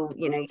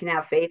you can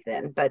have faith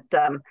in, but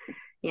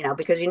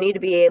because you need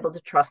to be able to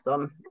trust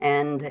them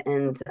and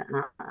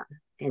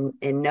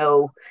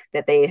know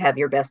that they have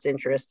your best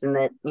interest and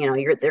that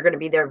they're going to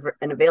be there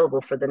and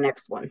available for the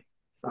next one.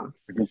 So.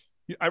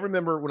 I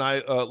remember when I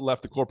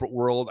left the corporate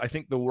world, I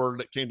think the word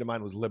that came to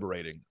mind was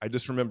liberating. I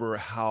just remember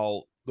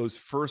how those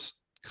first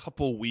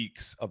couple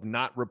weeks of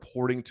not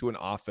reporting to an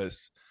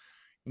office,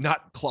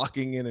 not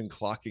clocking in and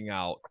clocking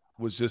out,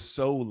 was just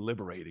so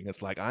liberating.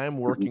 It's like, I am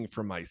working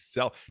for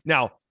myself.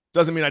 Now,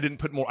 doesn't mean I didn't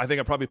put more. I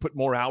think I probably put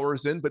more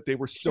hours in, but they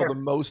were still the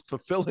most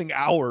fulfilling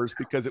hours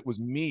because it was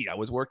me. I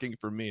was working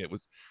for me.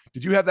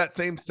 Did you have that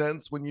same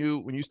sense when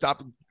you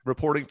stopped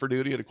reporting for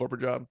duty at a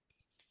corporate job?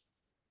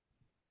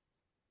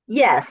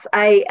 Yes,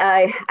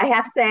 I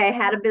have to say I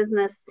had a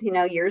business,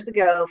 years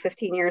ago,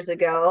 15 years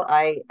ago.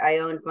 I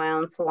owned my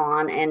own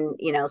salon, and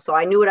so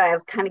I knew what I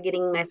was kind of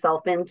getting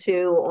myself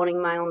into,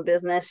 owning my own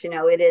business.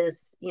 It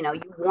is, you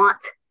want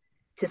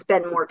to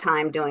spend more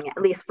time doing it.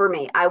 At least for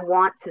me, I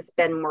want to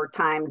spend more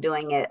time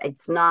doing it.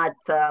 It's not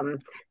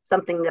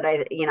something that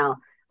I,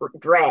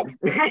 dread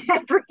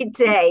every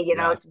day,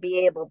 to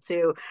be able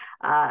to,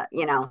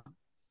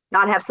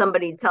 not have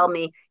somebody tell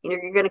me,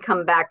 you're going to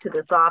come back to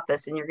this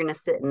office and you're going to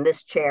sit in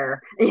this chair.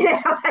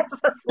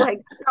 It's just like,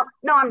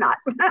 no, I'm not.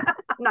 I'm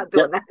not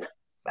doing that.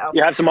 So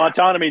you have some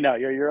autonomy now.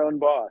 You're your own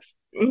boss.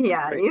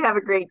 Yeah, you have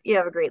a great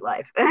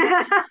life.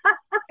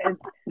 And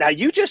now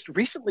you just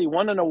recently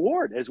won an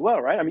award as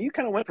well, right? I mean, you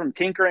kind of went from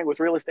tinkering with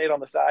real estate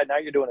on the side. Now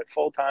you're doing it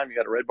full time. You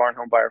got a Red Barn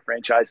Homebuyer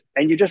franchise,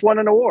 and you just won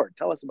an award.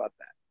 Tell us about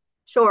that.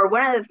 Sure.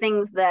 One of the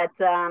things that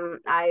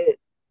I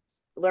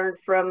learned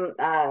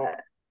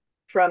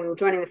from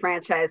joining the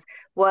franchise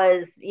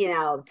was,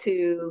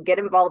 to get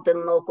involved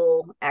in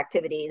local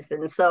activities.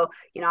 And so,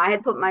 I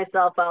had put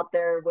myself out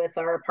there with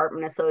our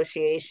apartment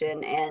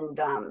association and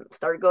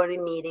started going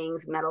to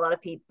meetings, met a lot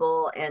of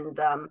people. And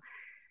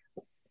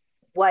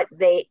I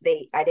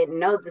didn't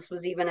know this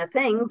was even a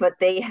thing, but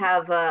they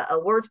have a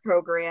awards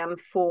program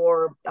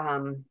for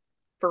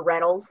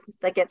rentals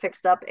that get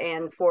fixed up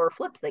and for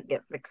flips that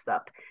get fixed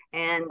up.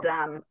 And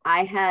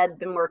I had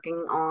been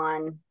working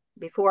on,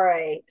 before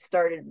I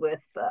started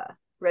with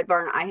Red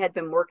Barn, I had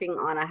been working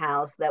on a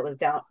house that was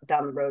down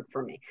the road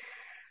from me.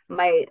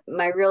 My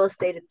real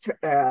estate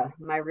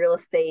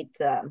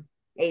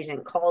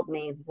agent called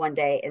me one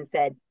day and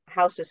said,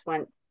 house just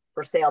went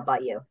for sale by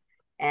you.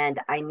 And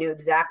I knew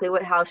exactly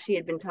what house she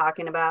had been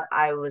talking about.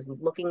 I was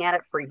looking at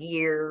it for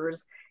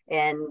years.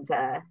 And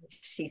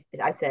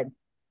I said,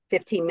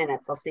 15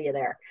 minutes, I'll see you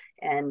there.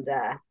 And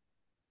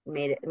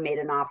made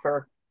an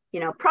offer.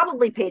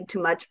 Probably paid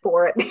too much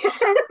for it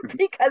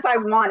because I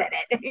wanted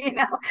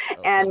it.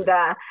 And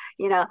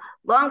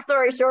long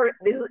story short,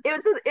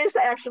 it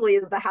actually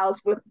is the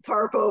house with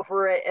tarp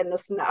over it and the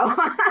snow. Oh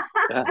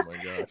my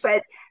gosh!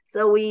 But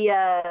so we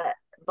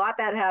bought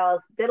that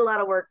house, did a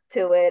lot of work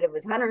to it. It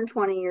was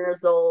 120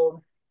 years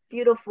old,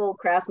 beautiful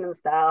craftsman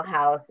style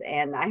house,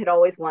 and I had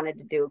always wanted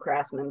to do a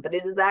craftsman, but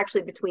it is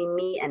actually between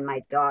me and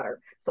my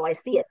daughter, so I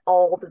see it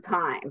all the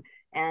time.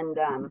 And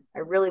I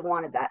really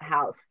wanted that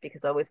house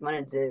because I always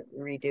wanted to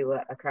redo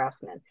a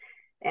craftsman.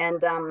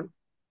 And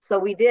so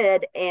we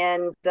did,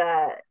 and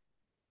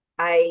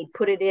I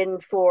put it in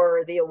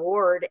for the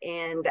award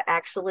and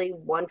actually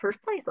won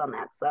first place on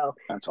that. So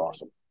that's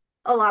awesome.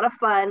 A lot of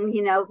fun,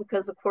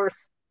 because of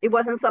course it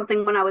wasn't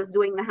something when I was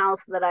doing the house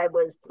that I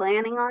was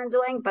planning on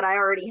doing, but I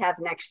already have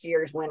next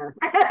year's winner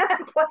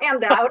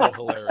planned out. Oh,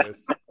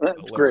 hilarious.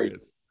 That's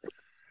hilarious. Great.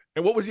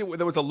 And what was there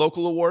was a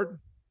local award?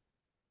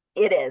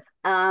 It is.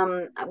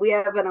 We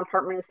have an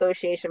apartment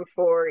association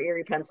for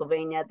Erie,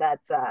 Pennsylvania that,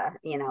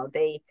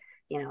 they,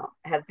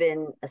 have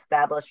been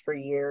established for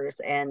years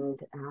and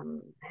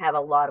have a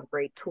lot of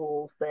great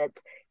tools that,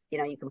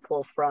 you can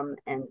pull from.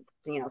 And,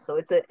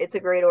 so it's a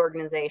great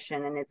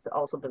organization, and it's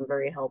also been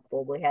very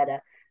helpful. We had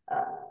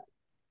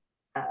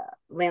a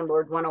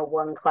landlord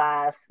 101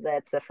 class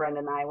that a friend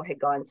and I had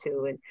gone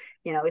to, and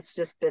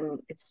it's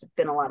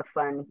been a lot of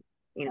fun,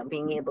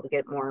 being able to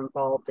get more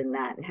involved in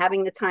that and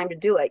having the time to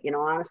do it.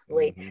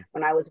 Honestly,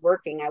 when I was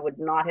working, I would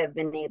not have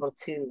been able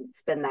to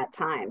spend that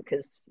time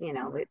because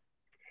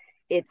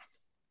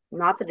it's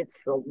not that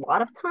it's a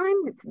lot of time.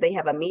 They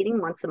have a meeting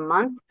once a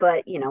month,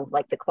 but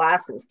like the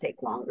classes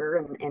take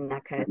longer and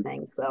that kind of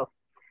thing. So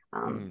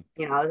I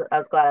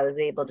was glad I was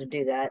able to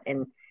do that,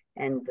 and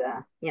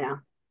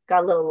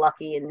got a little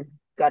lucky and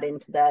got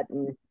into that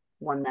and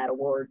won that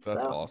award.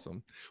 That's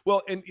awesome.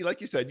 Well, and like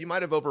you said, you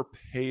might have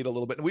overpaid a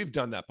little bit, and we've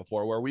done that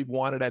before where we've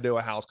wanted to do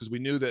a house because we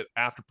knew that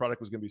after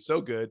product was going to be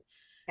so good.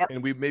 Yep.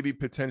 And we maybe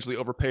potentially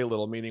overpay a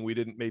little, meaning we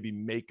didn't maybe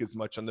make as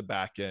much on the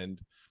back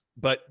end.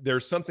 But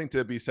there's something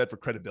to be said for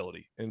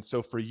credibility. And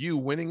so for you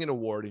winning an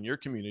award in your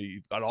community,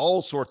 you've got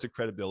all sorts of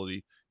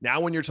credibility. Now,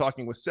 when you're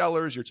talking with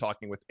sellers, you're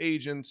talking with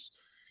agents,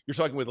 you're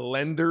talking with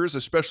lenders,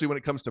 especially when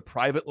it comes to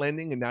private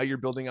lending. And now you're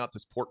building out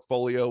this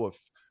portfolio of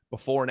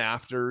before and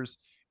afters.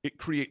 It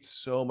creates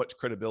so much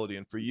credibility.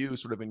 And for you,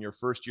 sort of in your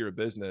first year of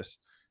business,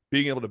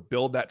 being able to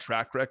build that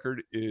track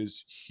record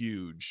is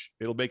huge.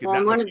 It'll make it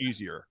that much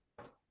easier.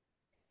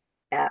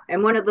 Yeah.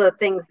 And one of the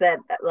things that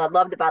I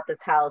loved about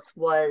this house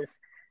was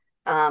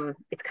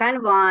it's kind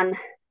of on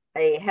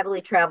a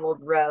heavily traveled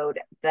road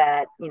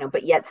that,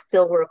 but yet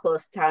still we're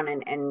close to town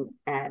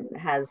and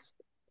has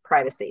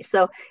privacy.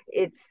 So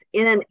it's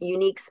in a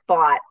unique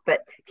spot,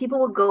 but people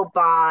will go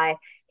by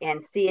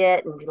and see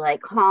it and be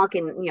like honk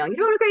and you're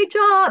doing a great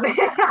job and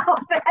all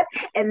that.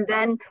 And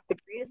then the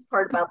greatest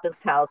part about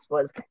this house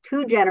was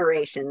 2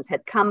 generations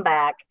had come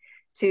back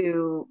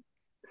to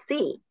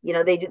see.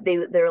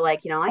 They're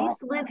like, I used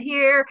to live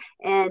here,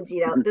 and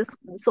this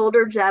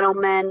older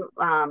gentleman,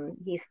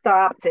 he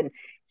stopped and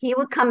he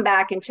would come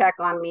back and check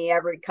on me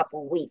every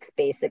couple of weeks,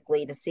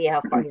 basically, to see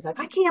how far. He's like,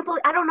 I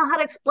don't know how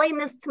to explain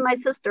this to my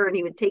sister. And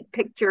he would take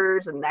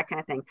pictures and that kind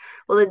of thing.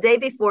 Well, the day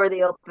before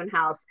the open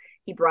house,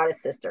 he brought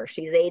his sister.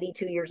 She's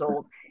 82 years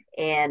old,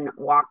 and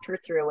walked her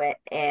through it.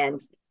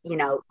 And,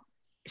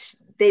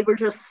 they were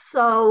just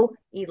so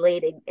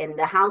elated, and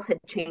the house had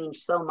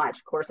changed so much.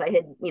 Of course, I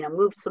had,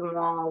 moved some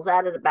walls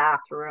out of the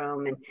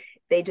bathroom, and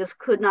they just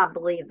could not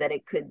believe that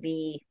it could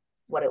be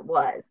what it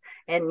was.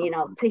 And,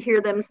 to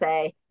hear them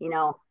say,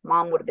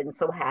 Mom would have been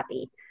so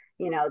happy,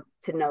 to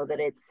know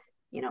that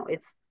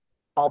it's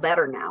all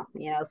better now,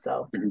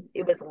 so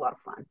it was a lot of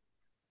fun.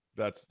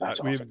 That's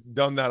awesome. We've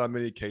done that on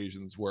many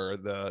occasions where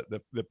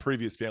the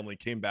previous family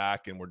came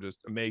back and were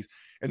just amazed.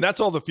 And that's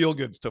all the feel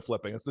goods to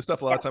flipping. It's the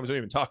stuff a lot of times we don't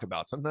even talk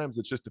about. Sometimes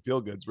it's just the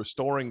feel goods,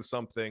 restoring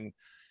something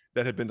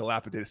that had been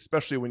dilapidated,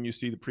 especially when you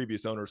see the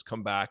previous owners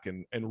come back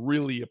and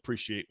really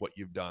appreciate what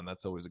you've done.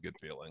 That's always a good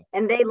feeling.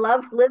 And they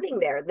loved living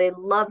there. They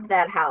loved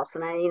that house.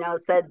 And I,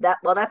 said that,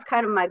 well, that's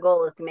kind of my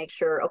goal, is to make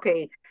sure,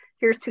 okay,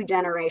 here's 2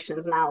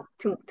 generations. Now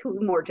two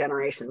more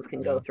generations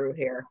can go through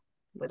here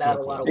without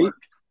a lot of work.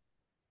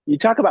 You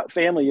talk about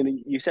family,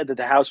 and you said that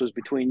the house was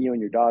between you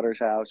and your daughter's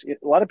house.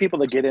 A lot of people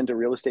that get into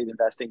real estate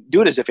investing do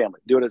it as a family,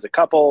 do it as a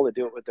couple, they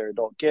do it with their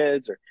adult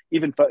kids, or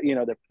even,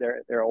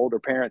 their older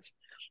parents.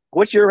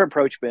 What's your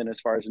approach been as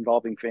far as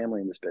involving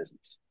family in this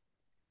business?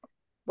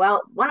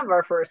 Well, one of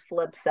our first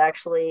flips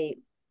actually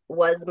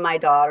was my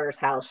daughter's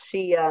house.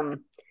 She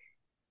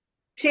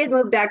had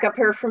moved back up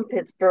here from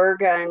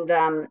Pittsburgh,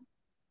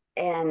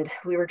 and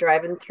we were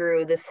driving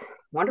through this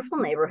wonderful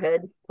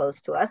neighborhood close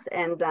to us,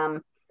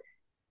 and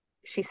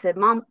she said,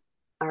 Mom,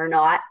 or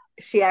not,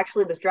 she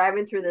actually was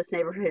driving through this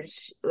neighborhood,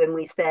 and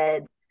we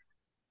said,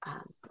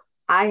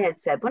 I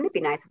had said, wouldn't it be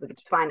nice if we could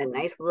find a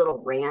nice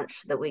little ranch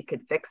that we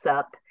could fix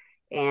up?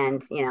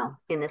 And,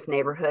 in this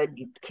neighborhood,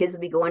 kids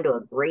would be going to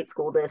a great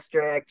school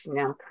district.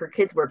 Her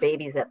kids were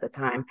babies at the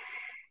time.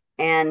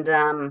 And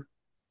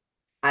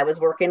I was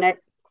working at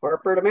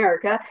corporate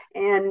America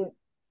and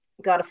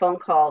got a phone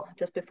call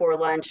just before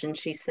lunch. And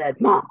she said,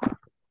 Mom,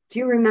 do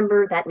you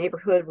remember that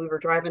neighborhood we were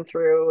driving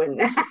through?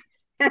 And,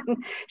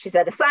 and she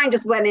said, a sign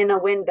just went in a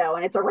window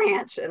and it's a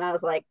ranch. And I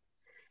was like,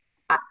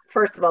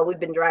 first of all, we've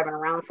been driving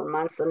around for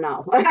months, so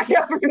no, I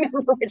don't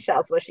remember which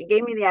house. So she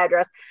gave me the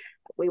address.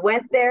 We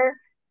went there,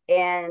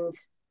 and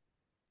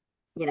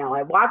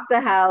I walked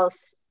the house,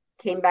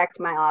 came back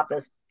to my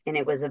office, and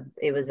it was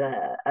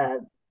a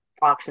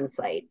auction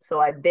site. So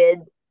I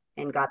bid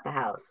and got the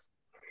house.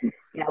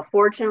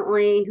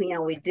 Fortunately,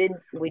 we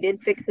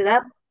did fix it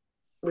up.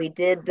 We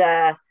did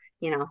a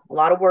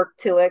lot of work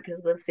to it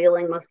because the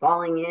ceiling was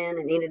falling in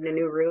and needed a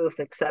new roof,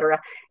 etc.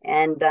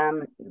 And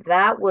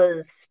that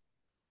was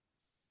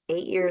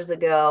 8 years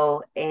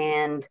ago,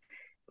 and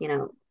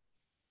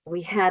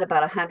we had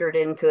about 100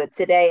 into it.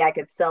 Today I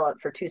could sell it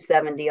for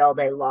 270 all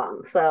day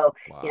long. So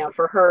Wow.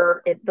 for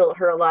her, it built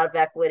her a lot of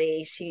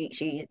equity.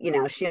 She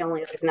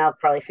only is now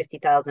probably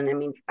 50,000. I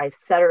mean, I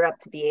set her up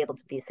to be able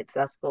to be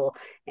successful,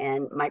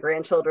 and my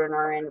grandchildren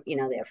are in,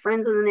 they have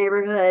friends in the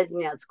neighborhood.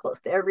 It's close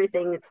to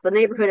everything. It's the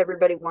neighborhood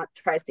everybody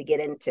tries to get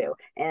into,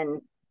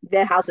 and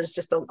the houses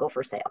just don't go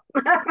for sale.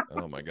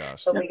 Oh my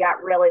gosh. So we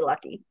got really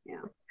lucky.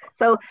 Yeah.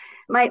 So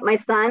my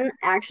son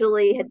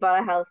actually had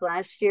bought a house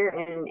last year,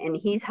 and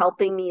he's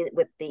helping me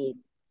with the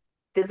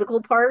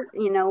physical part,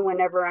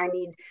 whenever I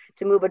need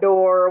to move a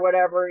door or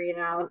whatever,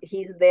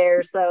 he's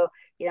there. So,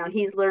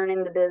 he's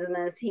learning the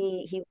business.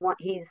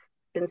 He's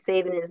been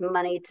saving his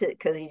money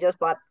because he just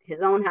bought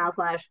his own house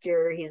last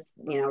year. He's,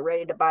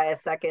 ready to buy a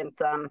second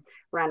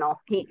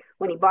rental.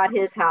 When he bought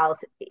his house,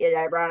 it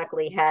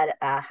ironically had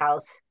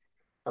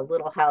a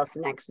little house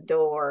next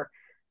door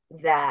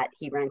that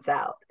he rents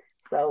out.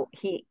 So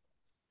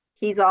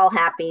he's all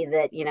happy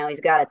that he's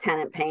got a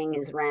tenant paying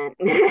his rent,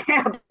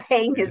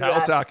 paying He's his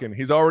house hacking.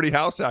 He's already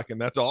house hacking.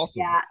 That's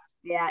awesome.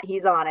 Yeah,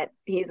 he's on it.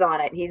 He's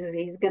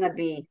gonna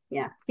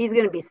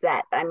be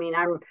set. I mean,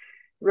 I'm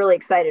really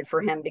excited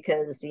for him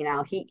because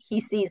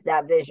he sees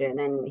that vision,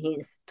 and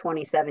he's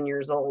 27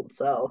 years old.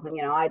 So I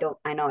know I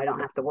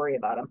don't have to worry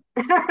about him.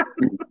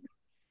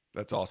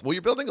 That's awesome. Well,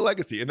 you're building a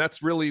legacy, and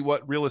that's really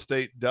what real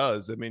estate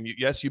does. I mean,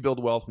 yes, you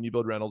build wealth when you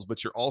build rentals,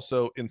 but you're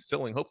also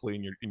instilling, hopefully,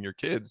 in your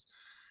kids,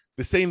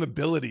 the same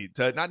ability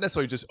to not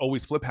necessarily just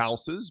always flip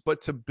houses,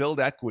 but to build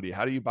equity.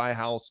 How do you buy a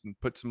house and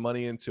put some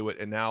money into it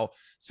and now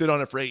sit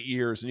on it for 8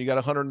 years and you got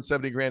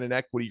 170 grand in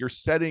equity? You're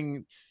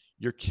setting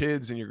your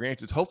kids and your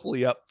grandkids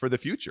hopefully up for the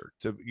future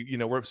to,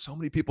 where so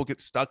many people get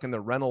stuck in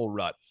the rental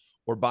rut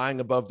or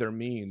buying above their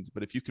means.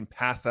 But if you can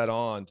pass that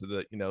on to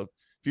the,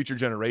 future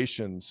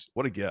generations,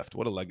 what a gift,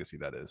 what a legacy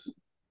that is.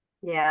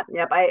 Yeah.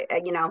 Yep.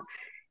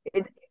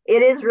 It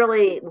is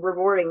really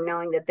rewarding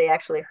knowing that they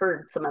actually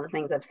heard some of the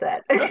things I've said.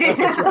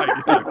 That's right.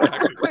 Yeah,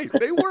 exactly. Wait,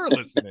 they were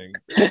listening.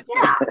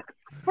 Yeah,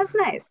 that's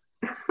nice.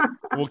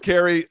 Well,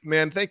 Carrie,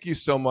 man, thank you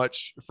so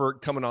much for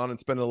coming on and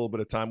spending a little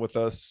bit of time with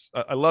us.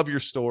 I love your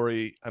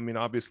story. I mean,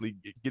 obviously,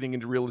 getting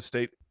into real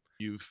estate,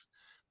 you've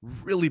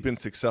really been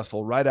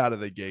successful right out of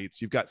the gates.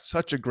 You've got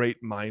such a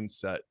great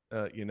mindset,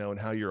 and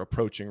how you're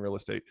approaching real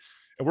estate.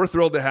 And we're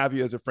thrilled to have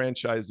you as a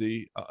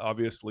franchisee.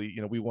 Obviously,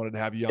 we wanted to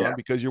have you on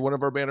because you're one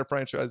of our banner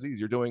franchisees.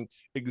 You're doing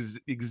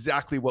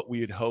exactly what we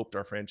had hoped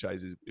our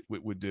franchisees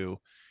would do,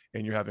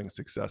 and you're having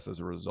success as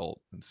a result.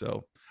 And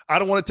so I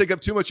don't want to take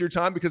up too much of your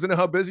time because I know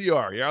how busy you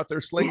are. You're out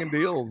there slinging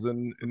deals,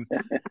 and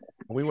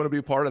we want to be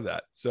a part of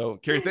that. So,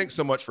 Carrie, thanks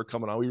so much for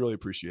coming on. We really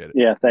appreciate it.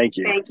 Yeah, thank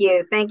you.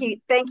 Thank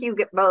you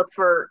both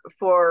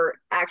for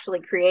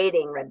actually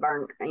creating Red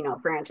Barn,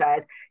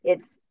 franchise.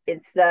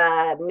 It's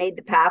made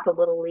the path a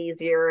little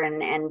easier,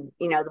 and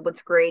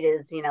what's great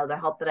is the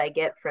help that I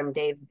get from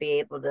Dave to be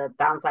able to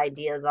bounce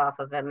ideas off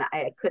of him.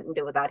 I couldn't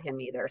do without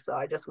him either. So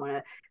I just want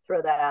to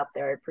throw that out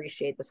there. I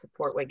appreciate the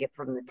support we get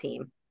from the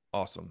team.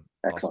 Awesome.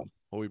 Excellent. Awesome.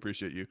 Well, we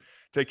appreciate you.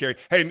 Take care.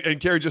 Hey,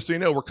 and Carrie, just so you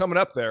know, we're coming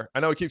up there. I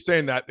know I keep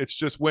saying that. It's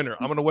just winter.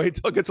 I'm going to wait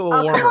till it gets a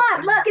little warmer. Come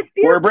on, look, it's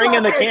beautiful. We're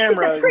bringing the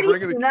cameras.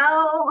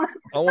 Snow.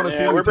 I want to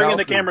see we're bringing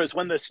houses. the cameras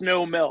when the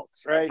snow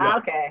melts, right? Yeah.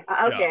 Okay.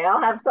 Yeah.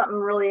 I'll have something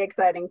really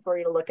exciting for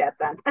you to look at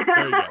then.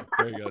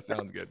 There you go.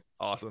 Sounds good.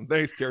 Awesome.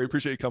 Thanks, Carrie.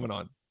 Appreciate you coming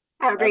on.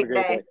 Have a great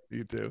day.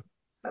 You too.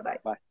 Bye-bye.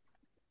 Bye.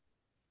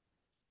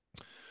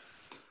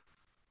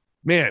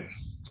 Man,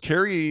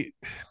 Carrie,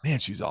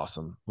 she's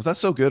awesome. Was that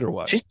so good or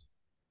what?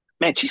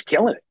 She's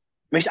killing it.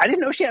 I mean, I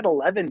didn't know she had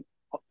 11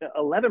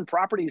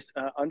 properties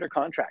under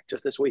contract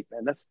just this week,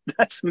 man. That's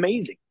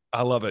amazing.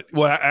 I love it.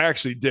 Well, I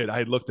actually did. I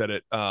had looked at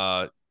it.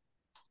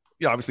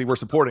 Obviously we're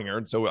supporting her.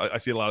 And so I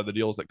see a lot of the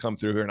deals that come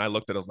through here. And I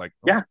looked at it, I was like,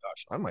 oh my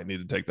gosh, I might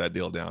need to take that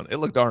deal down. It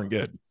looked darn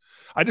good.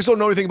 I just don't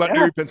know anything about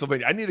Erie,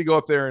 Pennsylvania. I need to go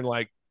up there and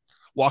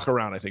walk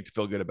around, I think, to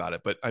feel good about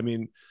it. But I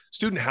mean,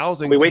 student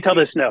housing. We wait till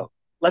the snow.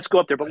 Let's go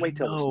up there, but wait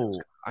till the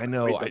snow. I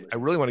know. I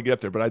really want to get up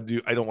there, but I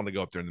don't want to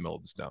go up there in the middle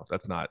of the snow.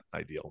 That's not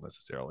ideal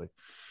necessarily.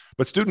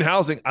 But student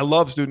housing, I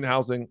love student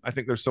housing. I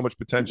think there's so much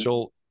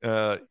potential,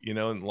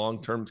 in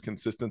long-term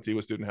consistency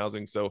with student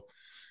housing. So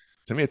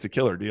to me, it's a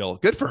killer deal.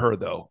 Good for her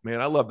though,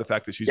 man. I love the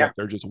fact that she's up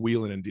there just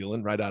wheeling and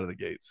dealing right out of the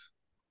gates.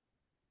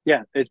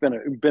 Yeah, it's been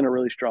a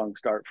really strong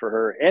start for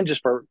her and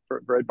just for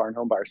Red Barn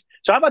Homebuyers.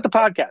 So how about the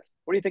podcast?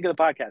 What do you think of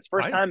the podcast?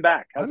 First time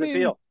back. How's it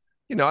feel?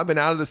 I've been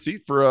out of the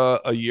seat for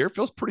a year.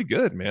 Feels pretty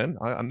good, man.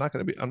 I'm not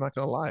going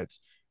to lie.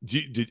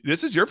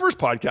 This is your first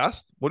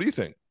podcast. What do you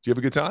think? Do you have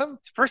a good time?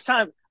 It's first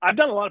time. I've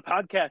done a lot of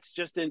podcasts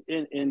just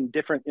in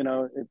different,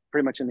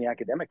 pretty much in the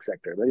academic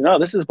sector. But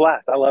this is a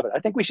blast. I love it. I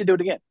think we should do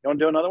it again. You want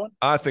to do another one?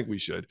 I think we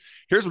should.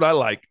 Here's what I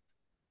like.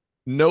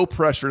 No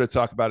pressure to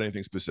talk about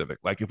anything specific.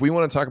 Like if we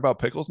want to talk about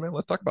pickles, man,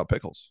 let's talk about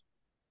pickles.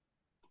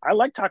 I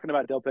like talking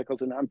about dill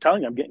pickles, and I'm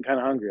telling you, I'm getting kind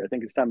of hungry. I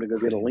think it's time to go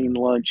get a lean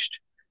lunch.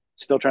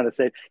 Still trying to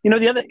save.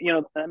 The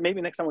other,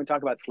 maybe next time we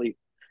talk about sleep.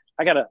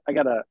 I got a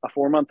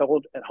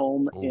 4-month-old at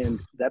home, and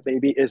that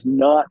baby is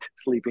not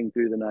sleeping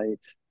through the night.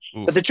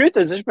 But the truth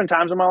is, there's been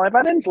times in my life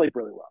I didn't sleep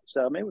really well.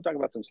 So maybe we'll talk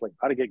about some sleep,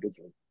 how to get good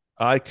sleep.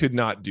 I could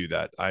not do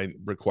that. I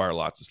require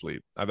lots of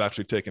sleep. I've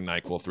actually taken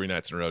NyQuil 3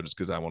 nights in a row just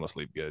because I want to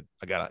sleep good.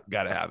 I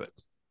gotta have it.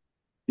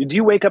 Do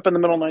you wake up in the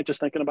middle of the night just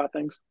thinking about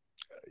things?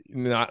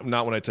 Not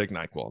when I take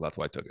NyQuil. That's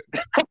why I took it.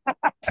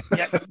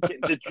 Yeah,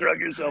 just drug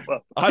yourself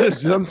up.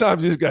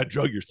 Sometimes you just gotta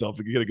drug yourself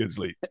to get a good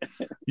sleep.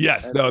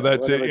 Yes, no.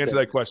 That's to answer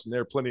that question.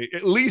 There are plenty.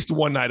 At least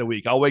one night a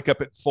week, I'll wake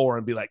up at 4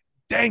 and be like,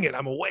 "Dang it,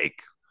 I'm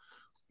awake,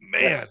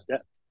 man." Yeah.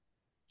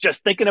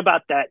 Just thinking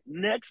about that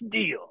next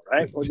deal,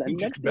 right? What the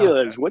next deal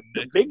is, what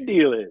the big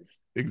deal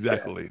is.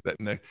 Exactly.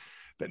 Yeah.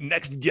 That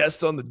next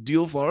guest on the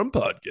Deal Farm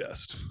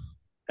podcast.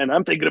 And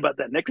I'm thinking about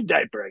that next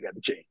diaper I got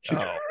to change. Oh,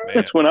 man.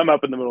 That's when I'm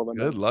up in the middle of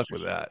the night. Good luck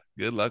with that.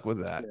 Yeah,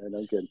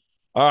 no good.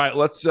 All right,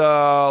 let's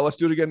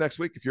do it again next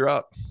week if you're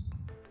up.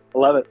 I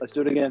love it. Let's do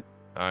it again.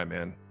 All right,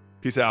 man.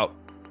 Peace out.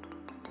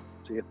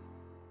 See you.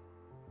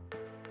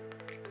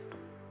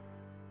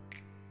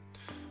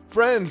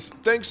 Friends,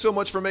 thanks so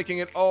much for making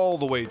it all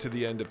the way to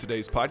the end of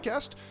today's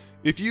podcast.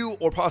 If you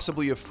or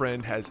possibly a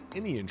friend has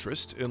any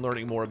interest in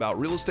learning more about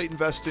real estate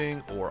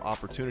investing or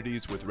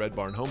opportunities with Red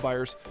Barn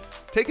Homebuyers,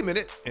 take a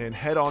minute and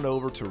head on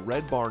over to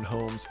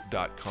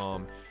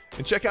redbarnhomes.com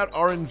and check out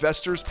our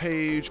investors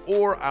page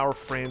or our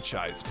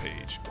franchise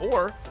page,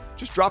 or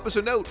just drop us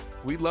a note.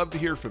 We'd love to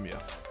hear from you.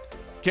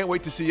 Can't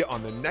wait to see you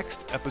on the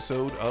next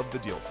episode of The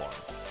Deal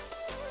Farm.